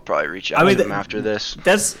 I'll probably reach out to him after this.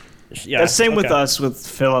 That's same with us, with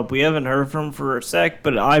Philip. We haven't heard from him for a sec,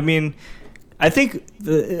 but I think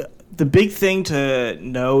the big thing to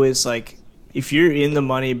know is if you're in the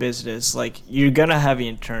money business, you're gonna have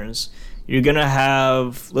interns. You're gonna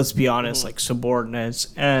have, let's be honest,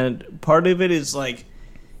 subordinates, and part of it is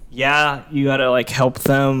you gotta help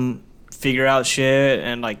them figure out shit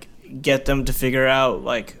and get them to figure out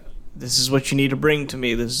this is what you need to bring to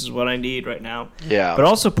me. This is what I need right now. Yeah. But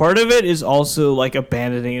also part of it is also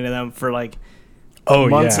abandoning them for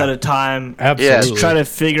months at a time. Absolutely. To try to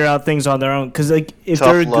figure out things on their own. Because if tough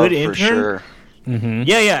they're a love good intern, for sure. Mm-hmm.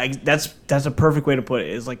 Yeah, that's a perfect way to put it.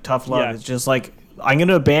 It's tough love. Yeah. It's just I'm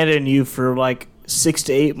gonna abandon you for 6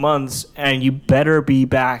 to 8 months, and you better be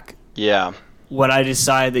back. Yeah. When I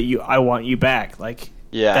decide that I want you back,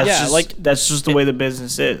 that's just the way the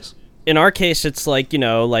business is. In our case, it's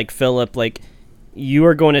Philip, you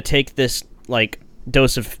are going to take this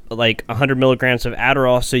dose of 100 milligrams of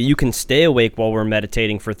Adderall so you can stay awake while we're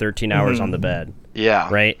meditating for 13 hours on the bed. Yeah.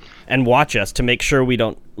 Right? And watch us to make sure we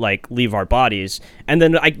don't leave our bodies. And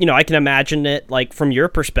then I can imagine it from your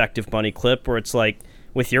perspective, Money Clip, where it's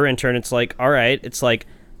with your intern, it's all right, it's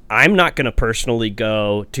I'm not going to personally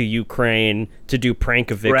go to Ukraine to do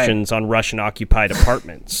prank evictions on Russian occupied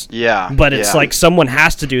apartments. Yeah. But it's someone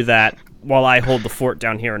has to do that while I hold the fort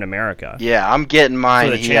down here in America. Yeah, I'm getting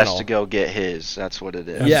mine. He channel. has to go get his. That's what it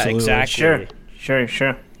is. Yeah, Absolutely. exactly.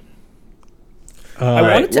 Sure. I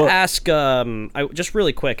wanted to ask, just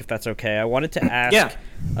really quick, if that's okay. I wanted to ask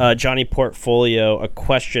Johnny Portfolio a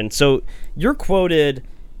question. So you're quoted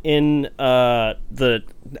in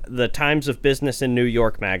the Times of Business in New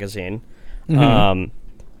York magazine, and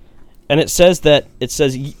it says let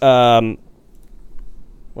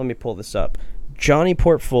me pull this up. Johnny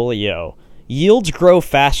Portfolio. Yields grow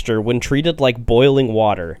faster when treated like boiling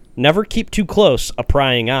water. Never keep too close a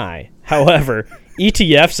prying eye. However,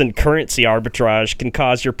 ETFs and currency arbitrage can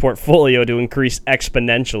cause your portfolio to increase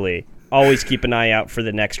exponentially. Always keep an eye out for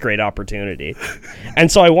the next great opportunity.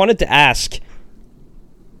 And so I wanted to ask,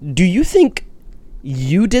 do you think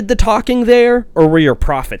you did the talking there, or were your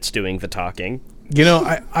profits doing the talking? You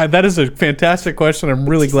know, I that is a fantastic question. I'm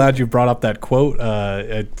really glad you brought up that quote.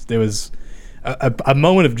 It was a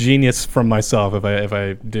moment of genius from myself, if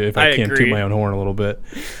I can toot my own horn a little bit.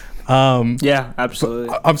 Yeah,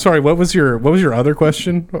 absolutely. I'm sorry. What was your other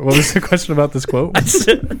question? What was the question about this quote?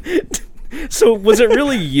 So was it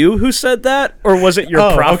really you who said that, or was it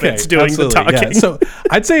your profits doing absolutely, the talking? Yeah. So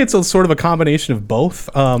I'd say it's a sort of a combination of both.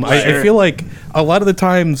 I feel like a lot of the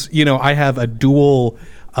times, you know, I have a dual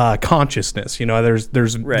consciousness. You know,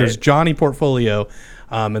 there's Johnny Portfolio,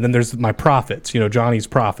 and then there's my profits. You know, Johnny's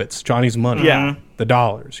profits, Johnny's money, the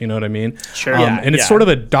dollars. You know what I mean? Sure. And it's sort of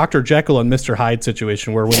a Dr. Jekyll and Mr. Hyde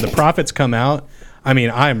situation where when the profits come out, I mean,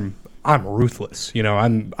 I'm ruthless. You know,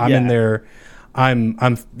 I'm in there.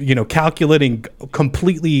 I'm you know, calculating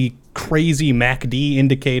completely crazy MACD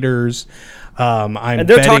indicators. I'm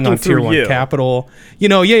betting on tier 1 capital. You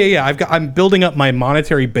know, I'm building up my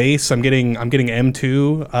monetary base. I'm getting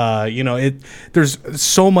M2. You know, there's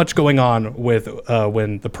so much going on with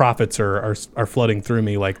when the profits are flooding through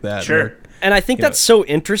me like that. Sure. And I think that's so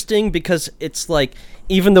interesting because it's like,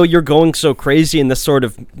 even though you're going so crazy in this sort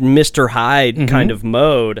of Mr. Hyde kind of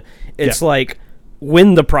mode, it's like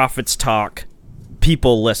when the profits talk,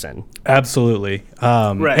 people listen. Absolutely.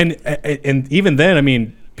 Right. And even then, I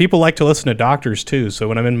mean, people like to listen to doctors too. So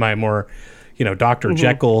when I'm in my more, you know, Dr.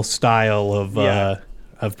 Jekyll style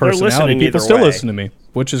of personality, people still listen to me,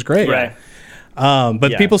 which is great. Right.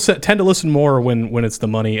 But people tend to listen more when it's the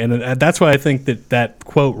money, and that's why I think that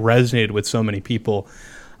quote resonated with so many people.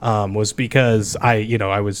 Was because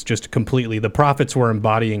I was just completely, the profits were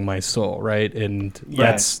embodying my soul, right? And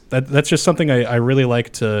that's just something I really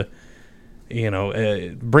like to,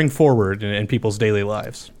 bring forward in people's daily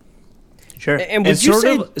lives. Sure. And would you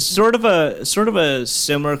say sort of a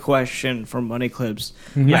similar question from Money Clipz?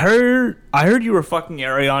 Mm-hmm. I heard you were fucking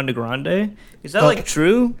Ariana Grande. Is that like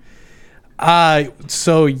true?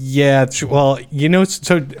 So yeah, well,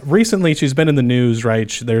 so recently she's been in the news, right?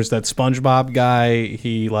 There's that SpongeBob guy.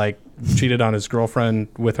 He like cheated on his girlfriend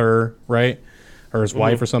with her, right? Or his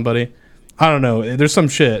wife or somebody. I don't know. There's some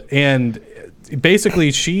shit. And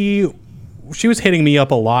basically she was hitting me up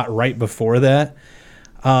a lot right before that.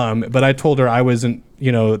 But I told her I wasn't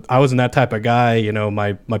that type of guy. You know,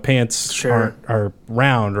 my pants are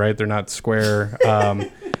round, right? They're not square.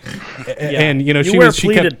 And she wear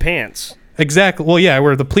pleated pants. Exactly. Well, yeah, I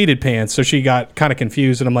wear the pleated pants, so she got kind of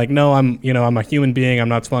confused, and I'm like, no, I'm a human being. I'm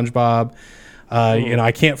not SpongeBob.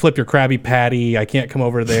 I can't flip your Krabby Patty. I can't come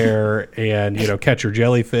over there and catch your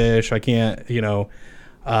jellyfish. I can't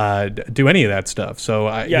do any of that stuff.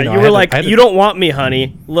 So you were like, you don't want me,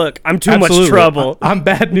 honey. Look, I'm too much trouble. I'm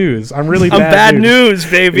bad news. I'm really bad news,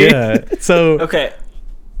 baby. Yeah. So okay.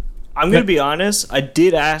 I'm going to be honest. I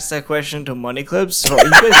did ask that question to Money Clipz. So you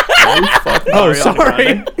guys both fucking Ariana sorry.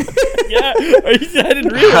 Grande? Yeah, I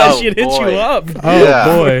didn't realize she'd hit you up.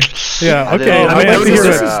 Oh boy. Yeah. Okay. I like to hear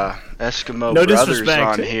it. Eskimo No brothers disrespect.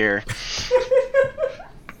 on here.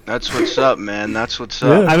 That's what's up, man. That's what's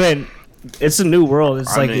up. I mean, it's a new world.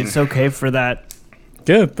 It's it's okay for that.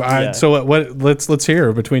 Good. So what? Let's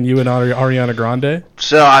hear between you and Ariana Grande.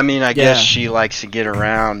 So I mean, I guess she likes to get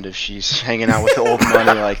around if she's hanging out with old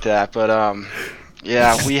money like that. But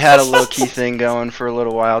yeah, we had a low key thing going for a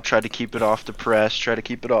little while. Tried to keep it off the press. Tried to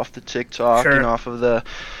keep it off the TikTok and off of the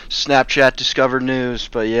Snapchat Discover News.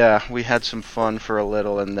 But yeah, we had some fun for a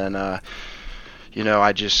little, and then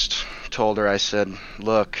I just told her, I said,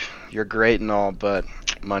 look, you're great and all, but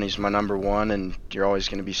money's my number one, and you're always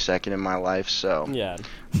going to be second in my life. So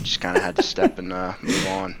just kind of had to step and move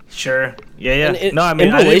on. Sure. Yeah. And No, I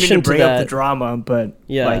mean, I didn't mean to bring up the that, drama, but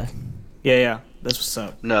yeah. That's what's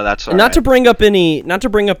up. No, that's all not right. to bring up any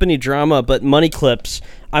drama, but Money Clipz.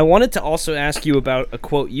 I wanted to also ask you about a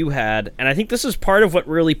quote you had, and I think this is part of what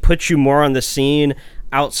really put you more on the scene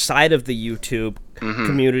outside of the YouTube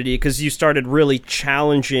community, because you started really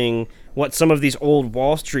challenging what some of these old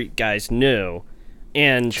Wall Street guys knew.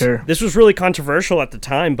 And Sure. this was really controversial at the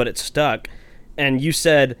time, but it stuck. And you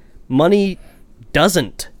said, money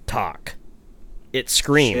doesn't talk. It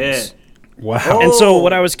screams. Shit. Wow. And so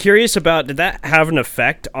what I was curious about, did that have an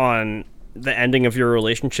effect on the ending of your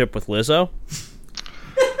relationship with Lizzo?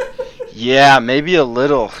 Yeah, maybe a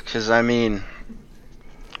little, because, I mean,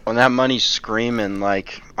 when that money's screaming,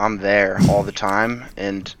 like, I'm there all the time,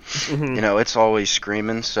 and, you know, it's always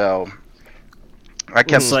screaming, so I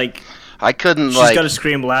kept, It's like, I couldn't, she's like, got to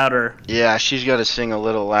scream louder. yeah, she's got to sing a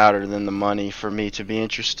little louder than the money for me to be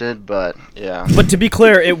interested, but, yeah. But to be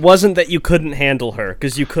clear, it wasn't that you couldn't handle her,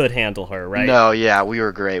 because you could handle her, right? No, yeah, we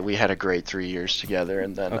were great. We had a great 3 years together,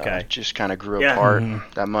 and then just kind of grew apart.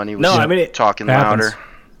 That money was talking louder.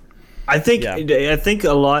 I think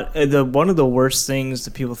a lot. One of the worst things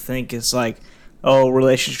that people think is like, oh,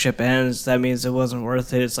 relationship ends, that means it wasn't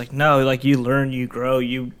worth it. It's like, no, like you learn, you grow,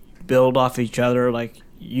 you build off each other. Like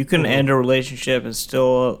you can end a relationship and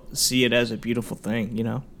still see it as a beautiful thing. You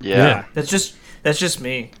know? Yeah. That's just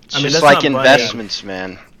me. It's just like investments,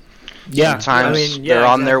 man. Yeah. Sometimes they're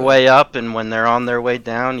on their way up, and when they're on their way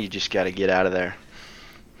down, you just got to get out of there.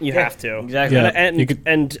 You have to. Exactly.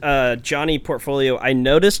 Yeah, Johnny Portfolio, I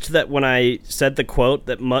noticed that when I said the quote,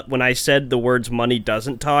 that when I said the words money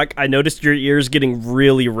doesn't talk, I noticed your ears getting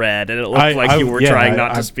really red, and it looked like you were trying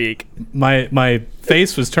not to speak. My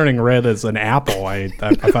face was turning red as an apple. I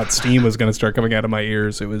thought steam was going to start coming out of my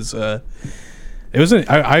ears. It was...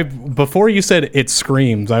 before you said it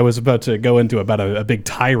screams, I was about to go into about a big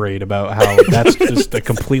tirade about how that's just a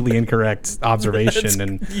completely incorrect observation,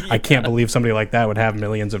 and I can't believe somebody like that would have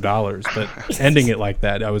millions of dollars. But ending it like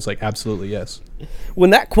that, I was like, absolutely yes. When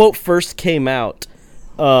that quote first came out,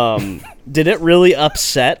 did it really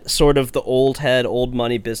upset sort of the old head, old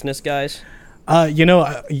money business guys? You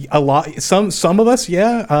know, a lot. Some of us,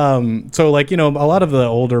 yeah. So like, you know, a lot of the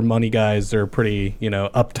older money guys, they're pretty, you know,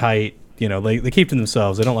 uptight. You know, they keep to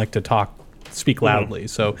themselves. They don't like to speak loudly.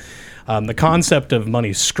 So, the concept of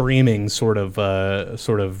money screaming sort of,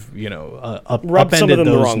 you know, upended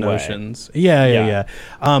those notions. Way. Yeah.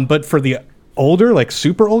 But for the older, like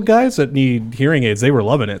super old guys that need hearing aids, they were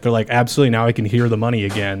loving it. They're like, absolutely, now I can hear the money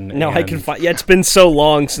again. Now I can find. Yeah, it's been so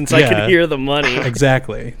long since I could hear the money.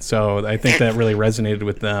 Exactly. So I think that really resonated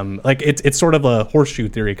with them. Like it's sort of a horseshoe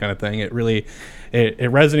theory kind of thing. It really. It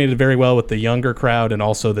resonated very well with the younger crowd and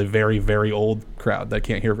also the very, very old crowd that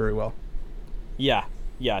can't hear very well. Yeah,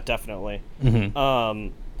 definitely. Mm-hmm.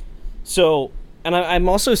 So, and I'm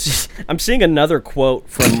also I'm seeing another quote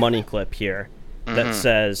from Money Clip here that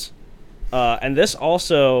says, and this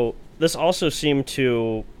also seemed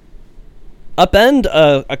to upend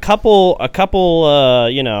a couple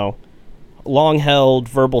you know, long-held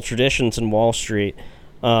verbal traditions in Wall Street.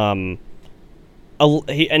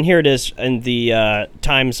 And here it is in the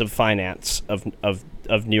Times of Finance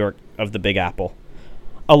of New York, of the Big Apple.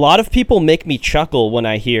 A lot of people make me chuckle when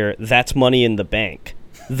I hear that's money in the bank.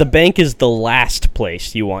 The bank is the last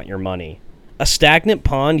place you want your money. A stagnant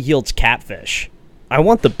pond yields catfish. I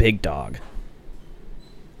want the big dog.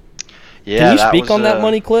 Yeah, can you speak on that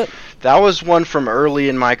Money Clip? That was one from early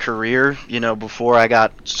in my career, you know, before I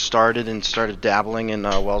got started dabbling in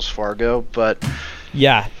Wells Fargo. But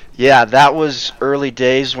yeah, that was early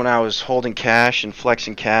days when I was holding cash and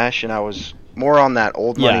flexing cash, and I was more on that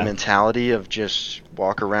old money mentality of just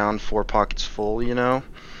walk around 4 pockets full, you know?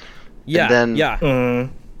 Yeah, and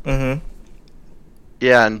then,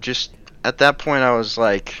 yeah, and just at that point I was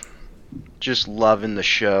like just loving the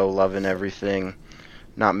show, loving everything,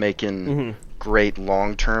 not making great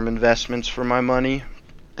long-term investments for my money.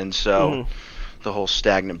 And so the whole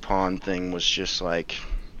stagnant pond thing was just like,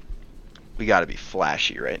 we got to be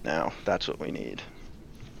flashy right now. That's what we need.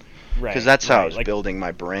 Right. Because that's how I was building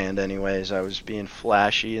my brand anyways. I was being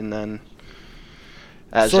flashy, and then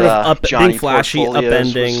as sort of Johnny being flashy,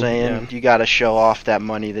 Portfolios upending, was saying, you got to show off that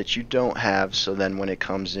money that you don't have, so then when it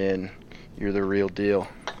comes in, you're the real deal.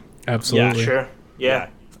 Absolutely. Yeah, sure. Yeah,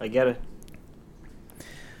 I get it.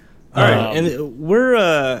 All right, and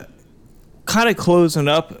we're kind of closing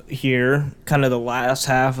up here, kind of the last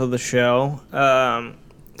half of the show.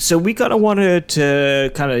 So we kind of wanted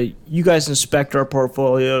to you guys inspect our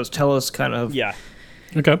portfolios, tell us kind of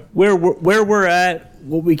where we're at,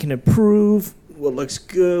 what we can improve, what looks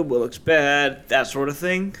good, what looks bad, that sort of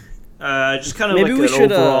thing. Just kind of maybe like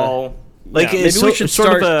an overall, maybe we should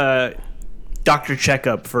sort of a doctor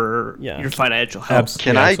checkup for your financial health.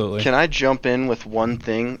 Can I jump in with one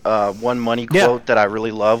thing, one money quote that I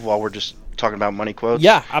really love while we're just talking about money quotes?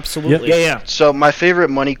 Yeah, absolutely. Yeah. So my favorite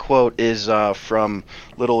money quote is from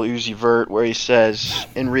Little Uzi Vert, where he says,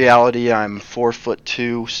 "In reality, I'm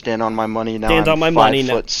 4'2", stand on my money now. Stand I'm on my money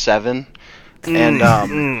 5'7". And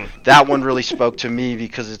that one really spoke to me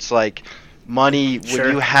because it's like money.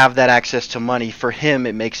 When you have that access to money, for him,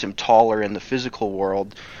 it makes him taller in the physical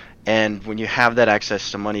world. And when you have that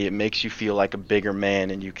access to money, it makes you feel like a bigger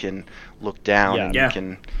man, and you can look down and you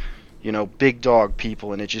can, big dog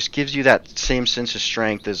people, and it just gives you that same sense of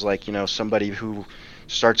strength as like, somebody who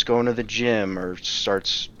starts going to the gym or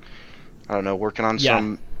starts, I don't know, working on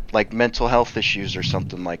some like mental health issues or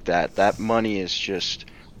something like that. That money is just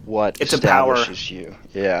what establishes you.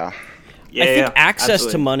 Yeah. I think access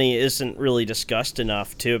to money isn't really discussed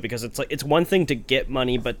enough too, because it's like it's one thing to get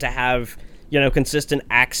money, but to have consistent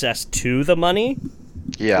access to the money.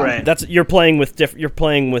 Yeah, right. That's you're playing with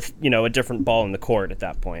a different ball in the court at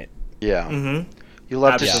that point. Yeah, you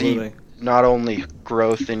love to see not only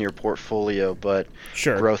growth in your portfolio, but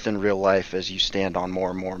growth in real life as you stand on more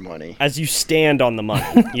and more money. As you stand on the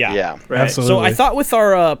money, yeah, right. Absolutely. So I thought with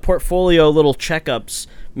our portfolio little checkups,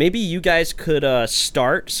 maybe you guys could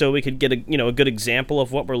start so we could get a good example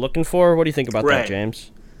of what we're looking for. What do you think about that,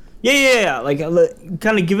 James? Yeah. Like,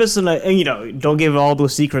 kind of give us don't give all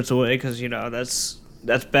those secrets away because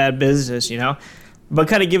that's bad business, But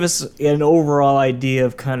kind of give us an overall idea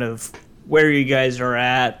of kind of where you guys are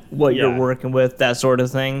at, what you're working with, that sort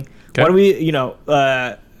of thing. Okay. Why do we,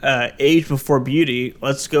 age before beauty?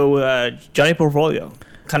 Let's go, Johnny Portfolio.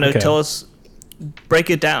 Kind of tell us, break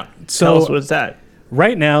it down. Tell us what it's at.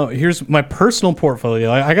 Right now, here's my personal portfolio.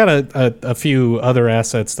 I got a few other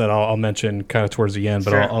assets that I'll mention kind of towards the end,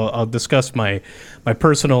 but I'll discuss my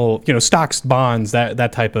personal, stocks, bonds,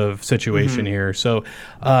 that type of situation here. So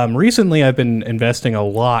recently, I've been investing a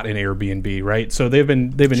lot in Airbnb, right? So they've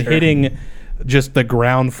been hitting just the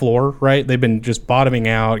ground floor, right? They've been just bottoming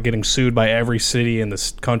out, getting sued by every city in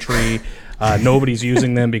this country. Nobody's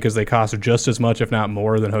using them because they cost just as much, if not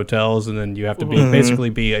more, than hotels, and then you have to basically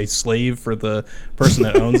be a slave for the person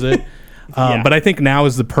that owns it. But I think now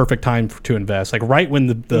is the perfect time to invest. Like right when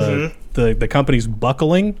the company's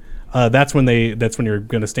buckling, that's when you're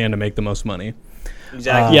going to stand to make the most money.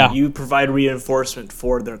 Exactly. You provide reinforcement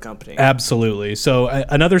for their company. Absolutely. So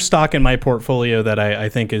another stock in my portfolio that I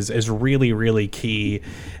think is really, really key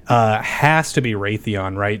has to be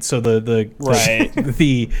Raytheon, right? So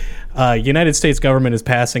the United States government is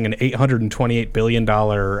passing an $828 billion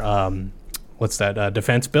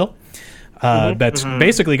defense bill. That's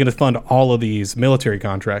basically going to fund all of these military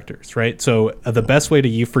contractors, right? So the best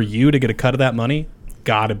way for you to get a cut of that money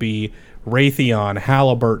got to be Raytheon,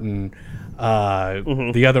 Halliburton,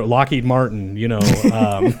 the other Lockheed Martin,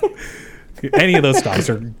 any of those stocks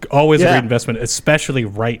are always a great investment, especially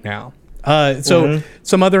right now.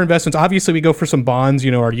 Some other investments, obviously we go for some bonds,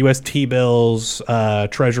 our US T-bills,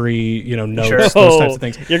 Treasury, notes, those types of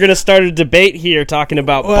things. You're going to start a debate here talking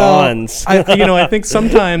about bonds. I think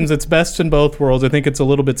sometimes it's best in both worlds. I think it's a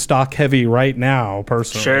little bit stock heavy right now,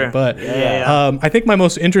 personally. Sure. But I think my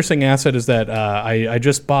most interesting asset is that I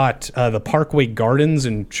just bought the Parkway Gardens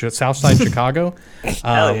in Southside Chicago.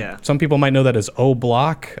 Hell yeah. Some people might know that as O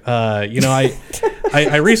Block. I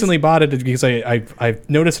recently bought it because I've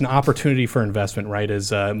noticed an opportunity for investment, right?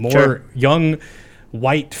 As more young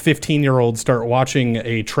white 15-year-olds start watching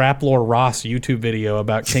a Traplore Ross YouTube video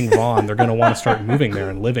about King Von, they're going to want to start moving there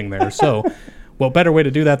and living there. So what better way to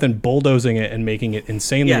do that than bulldozing it and making it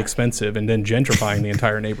insanely expensive and then gentrifying the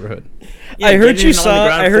entire neighborhood? I heard you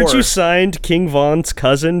signed King Von's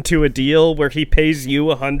cousin to a deal where he pays you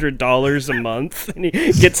 $100 a month and he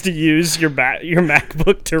gets to use your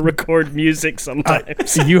MacBook to record music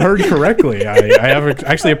sometimes. You heard correctly. I have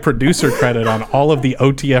actually a producer credit on all of the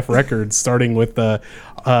OTF records, starting with the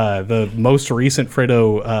most recent the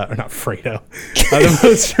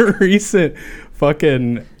most recent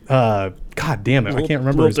fucking God damn it! I can't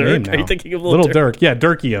remember his name now. Are you thinking of Little Dirk? Yeah,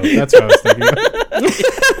 Dirkio. That's what I was thinking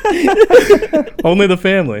of. Only the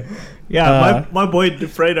family. Yeah, my boy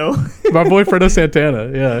Fredo. My boy Fredo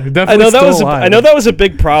Santana. Yeah, definitely. I know that was a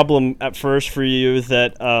big problem at first for you,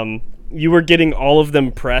 that you were getting all of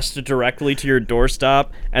them pressed directly to your doorstop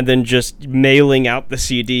and then just mailing out the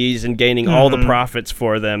CDs and gaining all the profits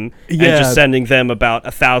for them and just sending them about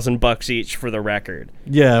 $1,000 each for the record.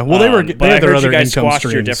 Yeah, well, they had their other income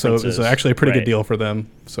streams, so it was actually a pretty good deal for them.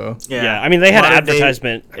 So yeah, I mean, they had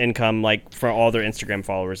advertisement income like for all their Instagram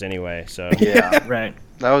followers anyway. So yeah, right.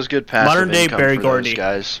 That was good passive modern day income Barry for Gordy those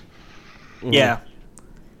guys. Yeah.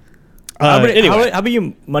 Anyway. How about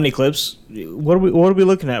you, money Clipz? What are we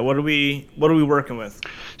looking at? What are we working with?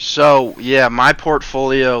 So yeah, my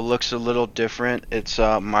portfolio looks a little different. It's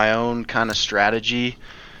my own kind of strategy.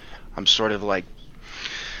 I'm sort of like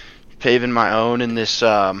paving my own in this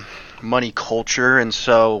money culture, and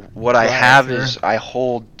so what I have is I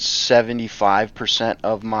hold 75%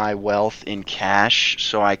 of my wealth in cash,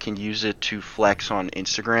 so I can use it to flex on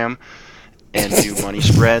Instagram and do money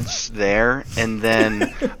spreads there, and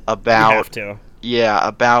then about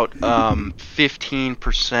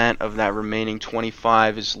 15% of that remaining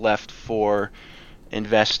 25 is left for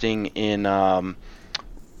investing in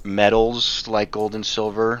metals like gold and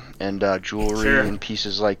silver and jewelry and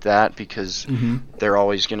pieces like that, because they're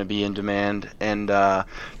always going to be in demand. And the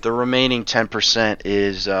remaining 10%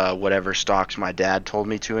 is whatever stocks my dad told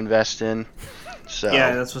me to invest in. So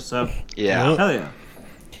yeah, that's what's up. Yeah. Hell yeah.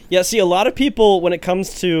 Yeah, see, a lot of people, when it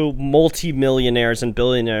comes to multi-millionaires and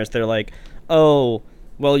billionaires, they're like, oh,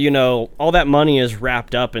 well, all that money is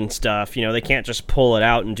wrapped up in stuff. They can't just pull it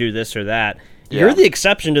out and do this or that. Yeah. You're the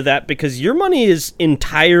exception to that because your money is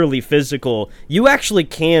entirely physical. You actually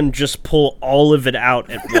can just pull all of it out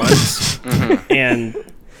at once. And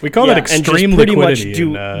we call that extreme and just pretty liquidity.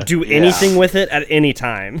 Much do anything with it at any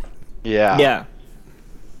time. Yeah. Yeah.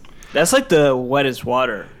 That's like the wettest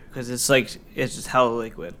water because it's just hella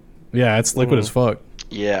liquid. Yeah, it's liquid as fuck.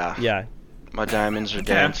 Yeah. Yeah. My diamonds are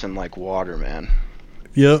dancing like water, man.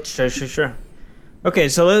 Yep. Sure. Okay,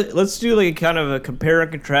 so let's do like kind of a compare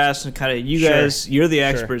and contrast, and kind of you guys, you're the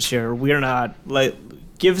experts here. We're not. Like,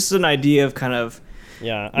 give us an idea of kind of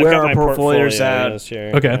where our portfolios at.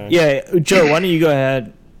 Here. Okay. Yeah, Joe, why don't you go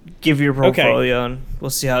ahead, give your portfolio, and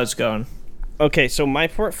we'll see how it's going. Okay, so my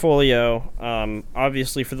portfolio,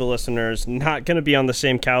 obviously for the listeners, not going to be on the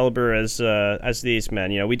same caliber as these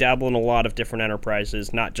men. We dabble in a lot of different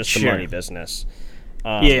enterprises, not just the money business.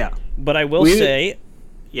 But I will say,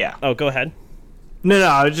 Oh, go ahead. No,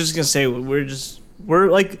 I was just gonna say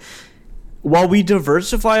we're like, while we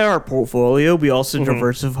diversify our portfolio, we also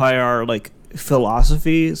diversify our like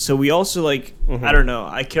philosophy. So we also like I don't know.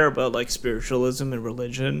 I care about like spiritualism and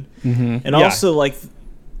religion, and also like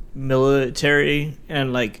military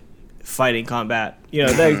and like fighting combat.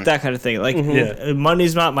 That kind of thing. Like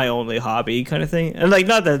money's not my only hobby, kind of thing. And like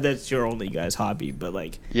not that that's your only guy's hobby, but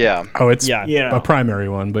like it's a primary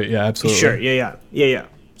one. But yeah, absolutely. Sure. Yeah.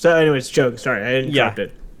 So, anyways, joke. Sorry, I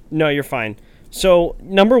interrupted. No, you're fine. So,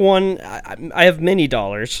 number one, I have mini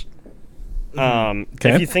dollars.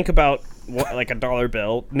 If you think about like a dollar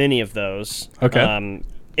bill, many of those. Okay.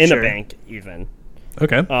 In a bank, even.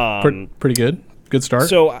 Okay. Pretty good. Good start.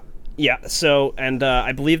 So, and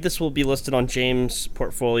I believe this will be listed on James'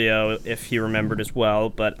 portfolio if he remembered as well.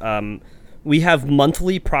 But we have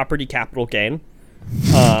monthly property capital gain.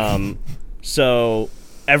 So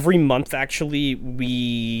every month, actually,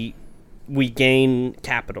 we gain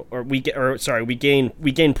capital, or we gain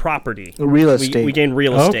property. Real estate. We gain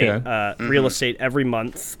real estate. Real estate every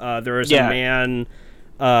month. There is a man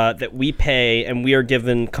that we pay, and we are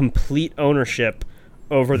given complete ownership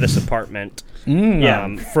over this apartment.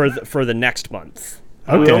 For the next month.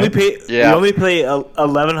 Okay. We only pay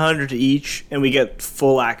 $1,100 each, and we get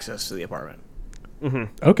full access to the apartment.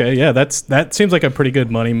 Okay, yeah, that seems like a pretty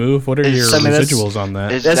good money move. What are your residuals on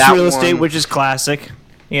that? That's real estate, which is classic.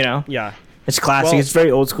 Yeah, it's classic. It's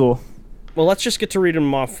very old school. Well, let's just get to read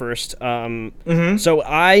them off first. So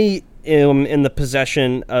I am in the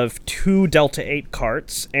possession of 2 Delta 8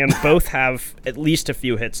 carts, and both have at least a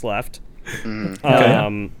few hits left.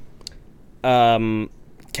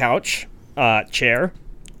 Couch, chair,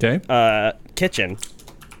 kitchen.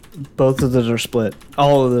 Both of those are split.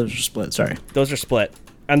 All of those are split. Sorry, those are split,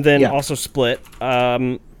 and then also split.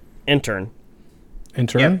 Intern.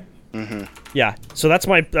 Yep. Yeah. So that's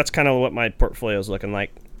kind of what my portfolio is looking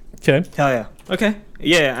like. Okay. Hell yeah. Okay.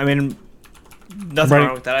 Yeah. I mean, nothing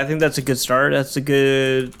wrong with that. I think that's a good start. That's a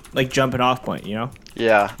good like jumping off point. Yeah.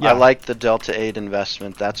 I like the Delta 8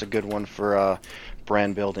 investment. That's a good one for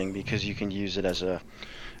brand building because you can use it as a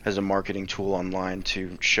marketing tool online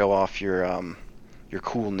to show off your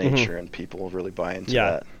cool nature, and people will really buy into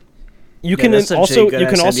that. You can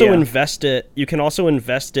also invest it. You can also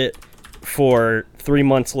invest it for 3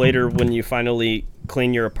 months later when you finally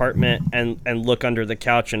clean your apartment and look under the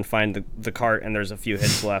couch and find the cart and there's a few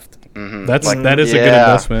hits left. That is a good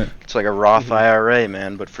investment. It's like a Roth IRA,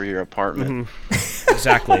 man, but for your apartment.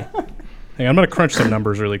 Exactly. Hey, I'm gonna crunch some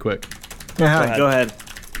numbers really quick. Go ahead.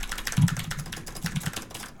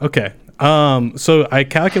 Okay. So I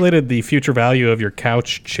calculated the future value of your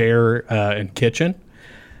couch, chair, and kitchen.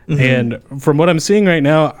 And from what I'm seeing right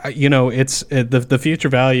now, it's the future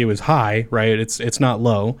value is high, right? It's not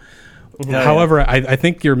low. However, I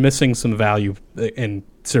think you're missing some value in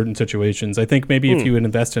certain situations. I think maybe if you would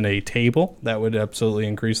invest in a table, that would absolutely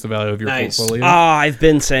increase the value of your portfolio. I've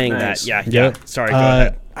been saying that. Yeah. Sorry, go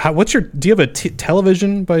ahead. Do you have a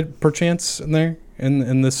television by perchance in there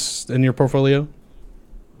in your portfolio?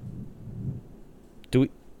 Do we?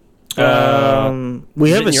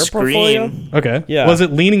 We have a your screen. portfolio? Okay. Yeah. Was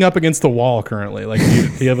it leaning up against the wall currently? Like,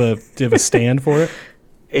 do you have a stand for it?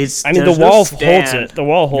 The wall holds it. The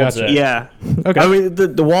wall holds Gotcha. it. Yeah. Okay. I mean,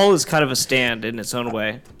 the wall is kind of a stand in its own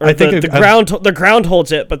way. I think the ground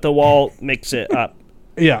holds it, but the wall makes it up.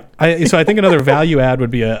 Yeah. So I think another value add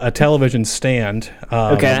would be a television stand.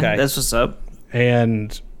 Okay, that's what's up.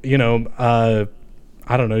 And I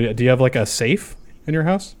don't know. Do you have like a safe in your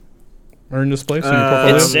house or in this place? In your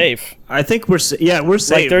portfolio? It's safe. I think we're safe.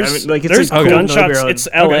 Like There's there's a cool gunshots. no It's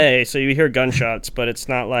LA, so you hear gunshots, but it's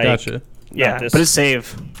not like Gotcha. but it's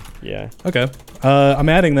safe. Yeah. Okay. I'm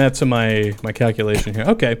adding that to my calculation here.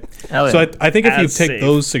 Okay. Hell yeah. So I think if you As take safe.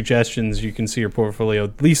 those suggestions, you can see your portfolio,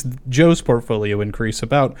 at least Joe's portfolio, increase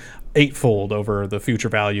about 8-fold over the future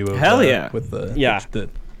value of with the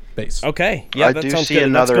base. Okay. Yeah, I that do sounds see good.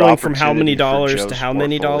 another That's going from how many opportunity for dollars to Joe's how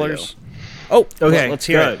many portfolio. dollars? Oh, Okay, let's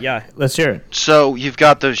hear good. it. Yeah. Let's hear it. So you've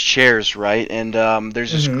got those chairs, right? And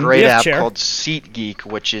there's this great We have app chair. called SeatGeek,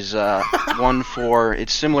 which is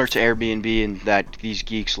it's similar to Airbnb in that these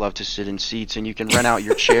geeks love to sit in seats, and you can rent out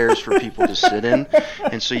your chairs for people to sit in.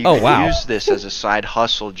 And so you can use this as a side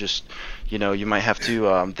hustle. Just, you might have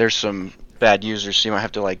to, there's some bad users, so you might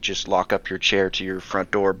have to like just lock up your chair to your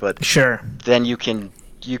front door, but Sure. then you can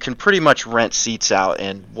pretty much rent seats out,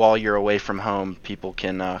 and while you're away from home, people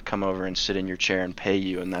can come over and sit in your chair and pay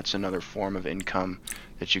you, and that's another form of income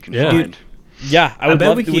that you can find. Yeah, I would bet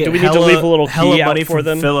love. we Do could we get need to leave a little hella key money out for from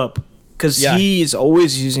them? Philip, because Yeah. he's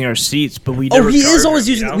always using our seats, but we Oh, never he is charge always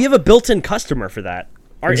him, using. We have a built-in customer for that.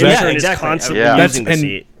 Our Exactly. intern Yeah, is exactly. constantly Yeah. using the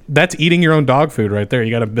seat. That's eating your own dog food right there.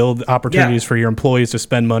 You got to build opportunities for your employees to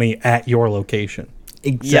spend money at your location.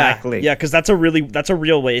 Exactly. Yeah, because that's a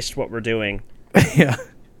real waste what we're doing. Yeah.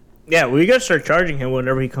 Yeah, we gotta start charging him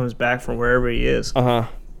whenever he comes back from wherever he is.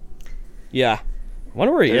 Yeah. I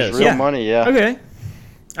wonder where he There's is. real money, yeah. Okay.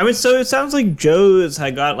 I mean, so it sounds like Joe's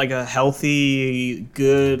got like a healthy,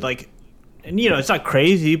 good, like, and it's not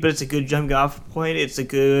crazy, but it's a good jumping off point. It's a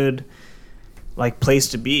good, like, place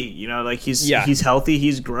to be. Like he's healthy,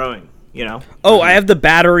 he's growing. Oh, I have the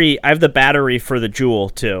battery. I have the battery for the Jewel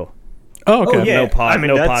too. Oh, okay. Oh, yeah. No pod. I mean,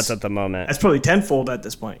 no that's- pods at the moment. That's probably tenfold at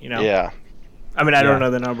this point. Yeah. I mean, I don't know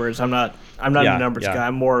the numbers. I'm not a numbers yeah. guy.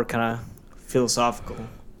 I'm more kind of philosophical,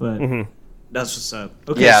 but that's what's up.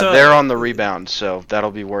 Okay, Yeah, so, they're on the rebound, so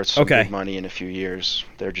that'll be worth some Okay. good money in a few years.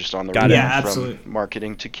 They're just on the Got it. rebound Yeah, from absolutely.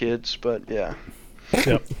 marketing to kids, but yeah.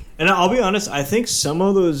 Yep. And I'll be honest, I think some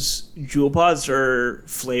of those jewel pods are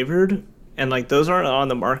flavored, and like those aren't on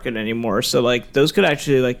the market anymore. So like those could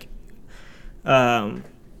actually like,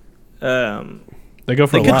 They go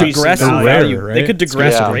for They a could lot. digress They're in rare, value. right? They could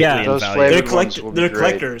digress Yeah. greatly Yeah, in those value. flavors- they're ones will be they're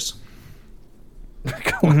great. collectors.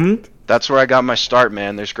 That's where I got my start,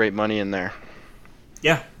 man. There's great money in there.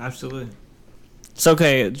 Yeah, absolutely. So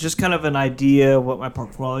okay, just kind of an idea what my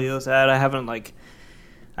portfolio's at. I haven't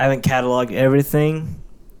cataloged everything.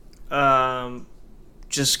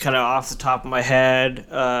 Just kind of off the top of my head,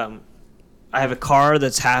 I have a car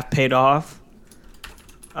that's half paid off.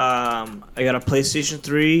 I got a PlayStation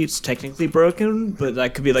 3. It's technically broken, but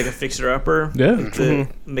that could be like a fixer-upper. Yeah. The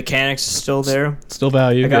mechanics is still there. Still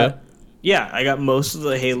value. I got most of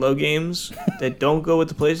the Halo games that don't go with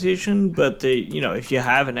the PlayStation, but if you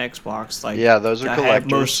have an Xbox, like Those are I collectors.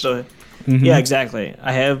 have most of Yeah, exactly.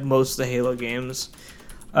 I have most of the Halo games.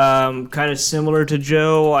 Kind of similar to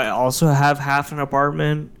Joe, I also have half an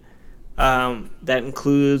apartment. That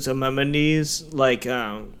includes amenities like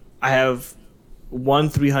I have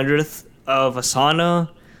 1/300th of a sauna.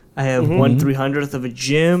 I have 1/300th of a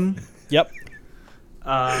gym. Yep.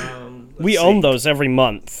 We Let's own see. those every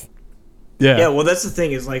month. Yeah. Yeah, well, that's the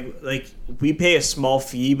thing is like we pay a small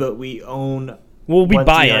fee, but we own. Well, we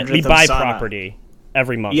buy it. 1/300th We of buy sauna. property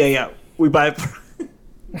every month. Yeah, we buy.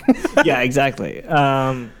 Yeah, exactly.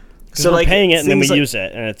 So we're paying it and then we things like- use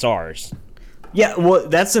it and it's ours. Yeah, well,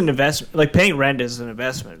 that's an investment. Like paying rent is an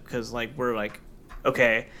investment because like we're like,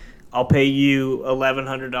 okay, I'll pay you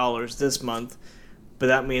 $1,100 this month, but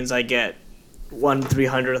that means I get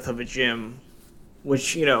 1/300th of a gym,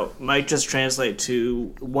 which might just translate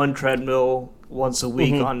to one treadmill once a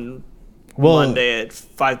week on Monday at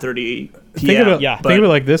 5:30 p.m. Think of it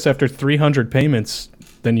like this: after 300 payments,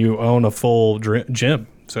 then you own a full gym.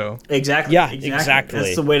 So Exactly. Yeah, exactly. exactly.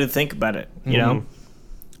 That's the way to think about it. You know.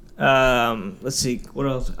 Let's see, what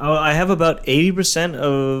else? Oh, I have about 80%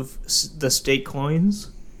 of the state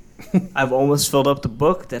coins. I've almost filled up the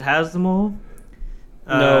book that has them all.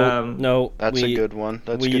 No. That's a good one.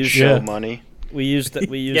 That's good show money. We used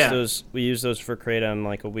those. We used those for Kratom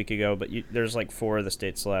like a week ago, but there's like 4 of the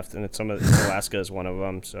states left, and Alaska is one of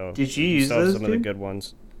them. So did you use those? Some of the good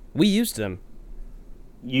ones. We used them.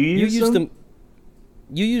 You used them?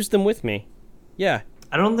 You used them with me. Yeah.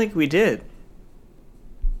 I don't think we did.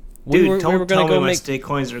 Dude, don't tell me my state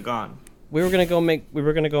coins are gone. We were gonna go make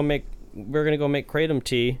Kratom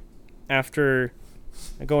tea after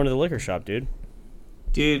going to the liquor shop, dude.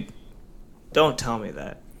 Dude, don't tell me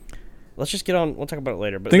that. Let's just get on. We'll talk about it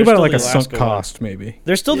later. But think about it like a sunk cost, maybe.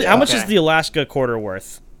 There's still. How much is the Alaska quarter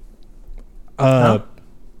worth?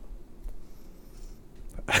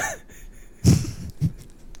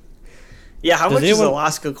 Yeah, how much is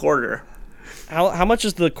Alaska quarter? How much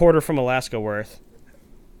is the quarter from Alaska worth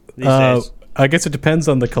these days? I guess it depends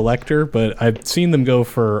on the collector, but I've seen them go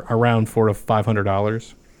for around $400 to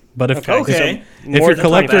 $500. But if your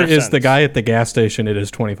collector is the guy at the gas station, it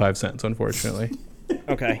is 25 cents, unfortunately.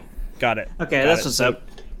 Okay, got it. Okay, that's what's up.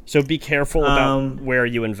 So be careful about where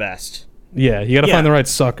you invest. Yeah, you got to find the right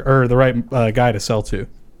the right guy to sell to.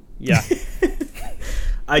 Yeah.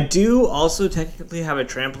 I do also technically have a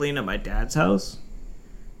trampoline at my dad's house.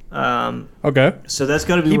 Okay. So that's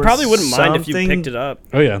going to be He probably wouldn't mind if you picked it up.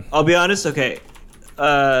 Oh, yeah. I'll be honest, okay.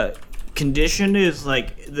 Condition is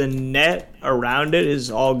like the net around it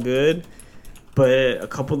is all good, but a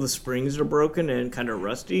couple of the springs are broken and kind of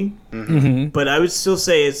rusty. Mm-hmm. But I would still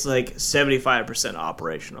say it's like 75%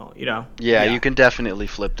 operational, you know? Yeah, you can definitely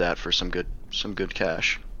flip that for some good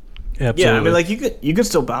cash. Absolutely. Yeah, I mean, like you could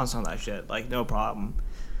still bounce on that shit, like no problem.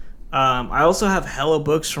 I also have hella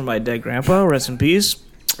books from my dead grandpa. Rest in peace.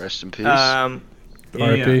 Rest in peace. R.I.P.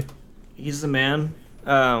 Yeah. He's the man.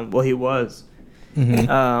 Well, he was.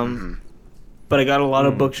 Mm-hmm. But I got a lot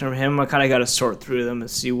of books from him. I kind of got to sort through them and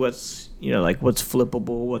see what's what's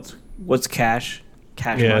flippable, what's cash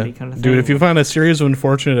money kind of thing. Dude, if you find a series of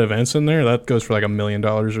unfortunate events in there, that goes for like $1 million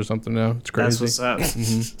or something now. It's crazy. That's what's up.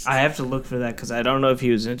 Mm-hmm. I have to look for that because I don't know if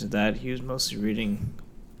he was into that. He was mostly reading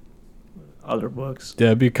other books. Yeah,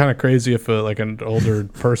 it'd be kind of crazy if like an older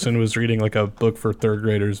person was reading like a book for third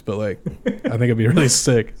graders, but like I think it'd be really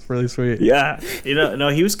sick. It's really sweet. Yeah, no,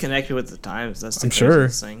 he was connected with the times. That's the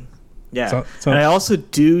craziest thing. Yeah, and I also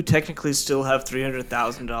do technically still have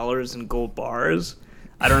 $300,000 in gold bars.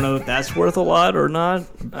 I don't know if that's worth a lot or not.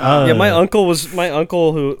 Yeah, my uncle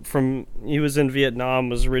he was in Vietnam,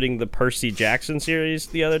 was reading the Percy Jackson series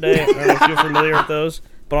the other day. I don't know if you're familiar with those,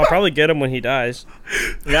 but I'll probably get him when he dies.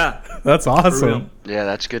 Yeah, that's awesome. Yeah,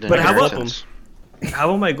 that's good. But how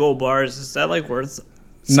about my gold bars? Is that like worth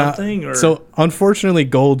something? Or? So unfortunately,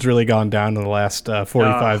 gold's really gone down in the last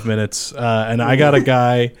 45 minutes, and I got a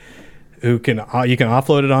guy who you can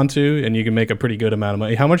offload it onto, and you can make a pretty good amount of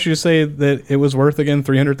money. How much did you say that it was worth again?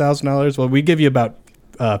 $300,000? Well, we give you about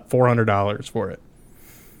 $400 for it.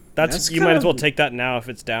 That's you might as well take that now if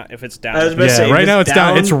it's down. Right now it's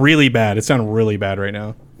down. It's really bad. It's down really bad right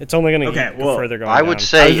now. It's only going to get further going. I would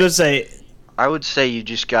say you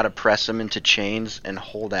just got to press them into chains and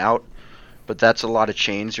hold out. But that's a lot of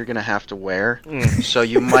chains you're going to have to wear. So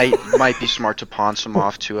you might be smart to pawn some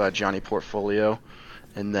off to Johnny Portfolio.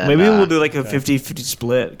 And then, maybe we'll do like a 50-50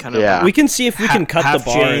 split, kind of. Yeah. We can see if we can cut the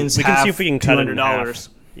bar. Chains, we can see if we can cut it in $200.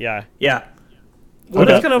 Yeah. Yeah. Well,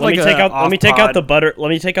 that's kind of let me take out the butter. Let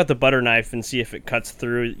me take out the butter knife and see if it cuts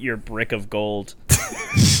through your brick of gold.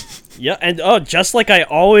 Yeah, and just like I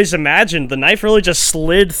always imagined, the knife really just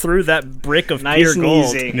slid through that brick of pure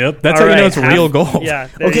gold. Easy. Yep, that's how you know it's real gold. Yeah,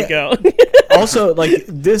 there you go. Also, like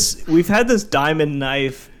we've had this diamond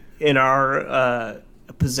knife in our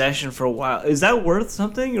possession for a while. Is that worth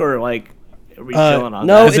something, or like are we chilling on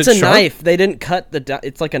no, that? it's a knife. They didn't cut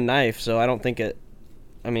it's like a knife, so I don't think it.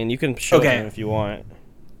 I mean, you can show them if you want.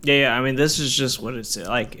 Yeah. I mean, this is just what it's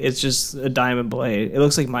like. It's just a diamond blade. It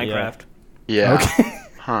looks like Minecraft. Yeah. Okay.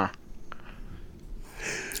 Huh.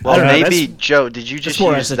 Well, maybe Joe. Did you just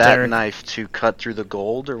use that knife to cut through the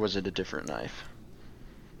gold, or was it a different knife?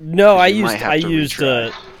 No, I used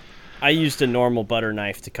a normal butter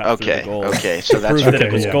knife to cut through the gold. Okay, so that's that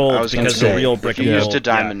it was gold because the real brick of gold. If you used a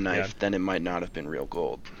diamond knife, then it might not have been real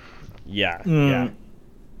gold. Yeah, yeah.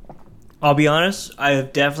 I'll be honest, I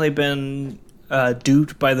have definitely been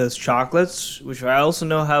duped by those chocolates, which I also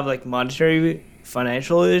know have like monetary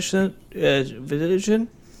financial vision.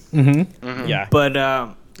 Mm-hmm. Yeah,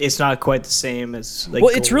 but it's not quite the same as like.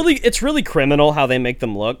 Well, gold. it's really criminal how they make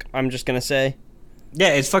them look. I'm just gonna say. Yeah,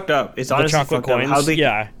 it's fucked up. It's honestly chocolate fucked coins.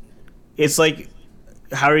 up. It's like,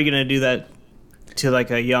 how are you gonna do that? to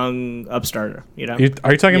like a young upstarter. You know?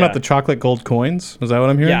 Are you talking about the chocolate gold coins? Is that what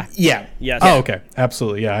I'm hearing? Yeah. Yes. Oh, okay.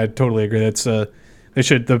 Absolutely. Yeah, I totally agree. That's the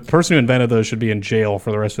person who invented those should be in jail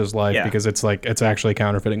for the rest of his life because it's actually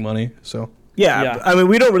counterfeiting money. So. Yeah, I mean,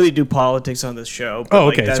 we don't really do politics on this show. But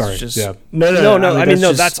okay, that's sorry. Just, yeah. No.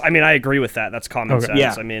 I mean, I agree with that. That's common sense.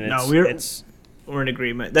 Yeah. I mean, we're in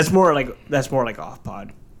agreement. That's more like off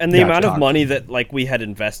pod. And the amount of money that like we had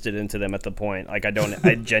invested into them at the point, like I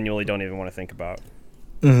genuinely don't even want to think about.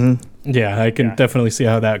 Mm-hmm. Yeah, I can definitely see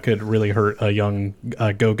how that could really hurt a young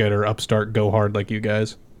go-getter, upstart, go hard like you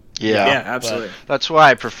guys. Yeah, absolutely. That's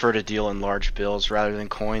why I prefer to deal in large bills rather than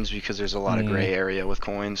coins, because there's a lot of gray area with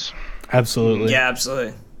coins. Absolutely. Yeah,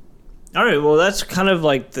 absolutely. All right, well, that's kind of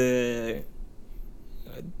like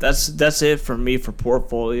that's it for me for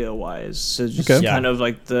portfolio wise. So just kind of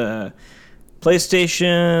like the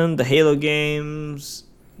PlayStation, the Halo games,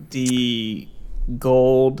 the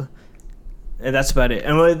gold, and that's about it.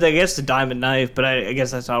 And I guess the diamond knife, but I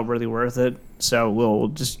guess that's not really worth it. So we'll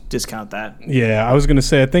just discount that. Yeah, I was gonna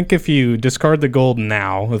say, I think if you discard the gold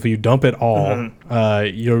now, if you dump it all,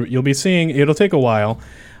 you'll be seeing. It'll take a while,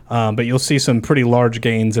 but you'll see some pretty large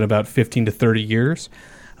gains in about 15 to 30 years.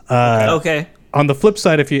 Okay. On the flip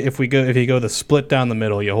side, if you go the split down the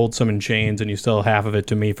middle, you hold some in chains and you sell half of it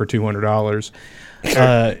to me for $200.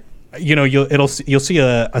 You'll see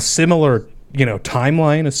a similar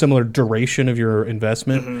timeline, a similar duration of your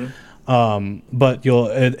investment. But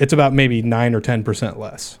it's about maybe 9 or 10%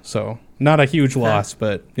 less. So not a huge loss,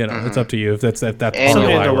 but it's up to you if that's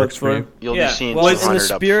ROI works for you. You'll be seeing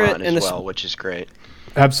 200 up front as well, which is great.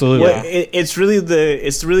 Absolutely. Well, it's really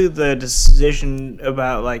the decision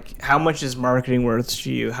about like how much is marketing worth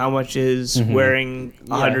to you, how much is wearing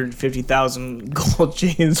 150,000 gold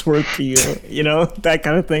chains worth to you, that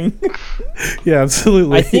kind of thing. Yeah,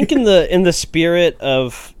 absolutely. I think in the spirit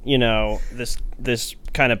of this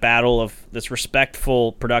kind of battle of this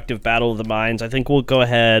respectful, productive battle of the minds, I think we'll go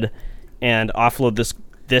ahead and offload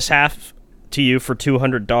this half to you for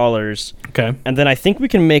 $200. Okay, and then I think we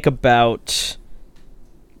can make about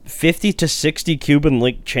 50 to 60 Cuban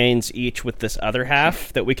link chains each with this other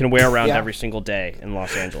half that we can wear around every single day in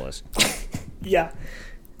Los Angeles. Yeah.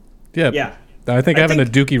 I think having a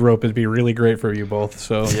dookie rope would be really great for you both.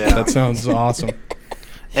 So that sounds awesome.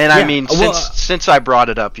 And I mean, since I brought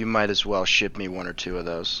it up, you might as well ship me one or two of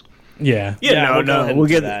those. Yeah. We'll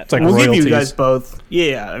get that. It's like we'll royalties. give you guys both.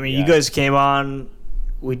 Yeah, I mean, you guys came on.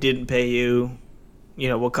 We didn't pay you.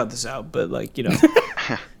 We'll cut this out, but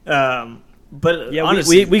But yeah,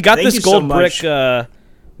 honestly, we got this gold brick. So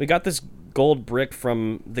we got this gold brick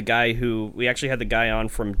from the guy who we actually had the guy on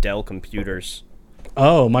from Dell Computers.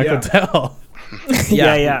 Oh, Michael Dell.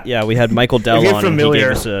 Yeah. We had Michael Dell on.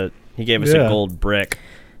 Familiar. And he gave us a gold brick.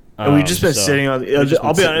 And we've just been sitting on.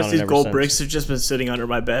 I'll be honest; these gold bricks have just been sitting under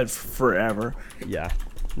my bed forever. Yeah.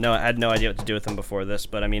 No, I had no idea what to do with them before this,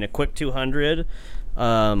 but I mean, a quick 200,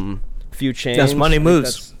 few chains. That's money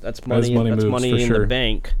moves. That's money in the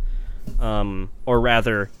bank. Or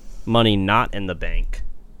rather, money not in the bank.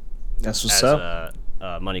 That's what's up.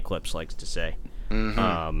 Money Clipz likes to say.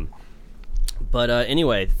 Mm-hmm. But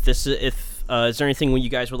anyway, is there anything you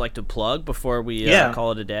guys would like to plug before we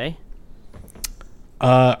call it a day?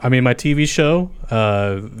 I mean, my TV show,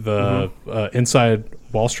 Inside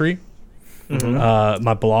Wall Street.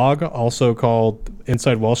 My blog, also called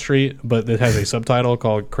Inside Wall Street, but it has a subtitle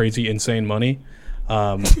called Crazy Insane Money.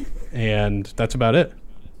 And that's about it.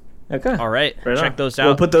 Okay. All right. Check those out.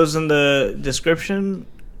 We'll put those in the description.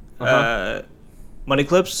 Money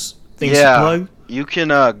Clipz, things to plug. You can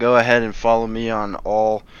go ahead and follow me on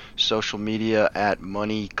all social media at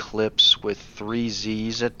Money Clipz with 3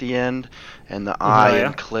 Z's at the end, and the I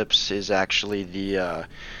in Clipz is actually the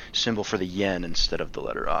symbol for the yen instead of the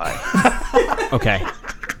letter I. Okay,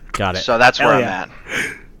 got it. So that's where I'm at.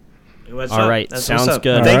 All right, sounds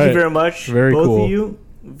good. Thank you very much, very both cool. of you.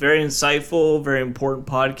 Very insightful, very important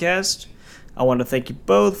podcast. I want to thank you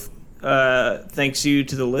both. Thanks you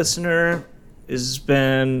to the listener.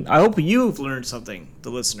 I hope you've learned something, the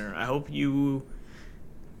listener. I hope you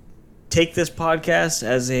take this podcast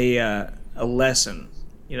as a lesson.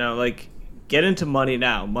 Get into money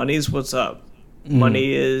now. Money is what's up.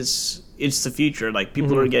 Money it's the future. Like,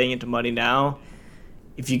 people are getting into money now.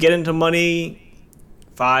 If you get into money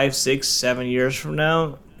 5, 6, 7 years from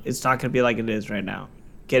now, it's not going to be like it is right now.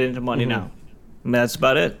 Get into money now. I mean, that's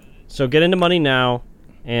about it. So get into money now,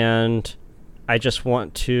 and I just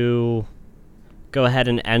want to go ahead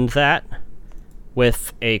and end that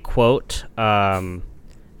with a quote from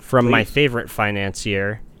my favorite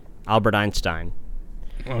financier, Albert Einstein.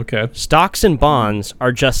 Okay. Stocks and bonds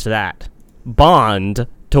are just that. Bond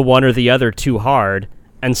to one or the other too hard,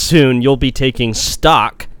 and soon you'll be taking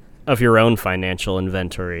stock of your own financial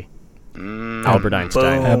inventory. Albert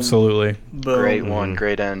Einstein. Boom. Absolutely. Boom. Great one.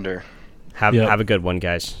 Great ender. Have a good one,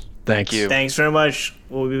 guys. Thanks. you. Thanks very much.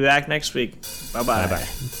 We'll be back next week. Bye-bye.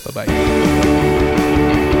 Bye-bye. Bye-bye.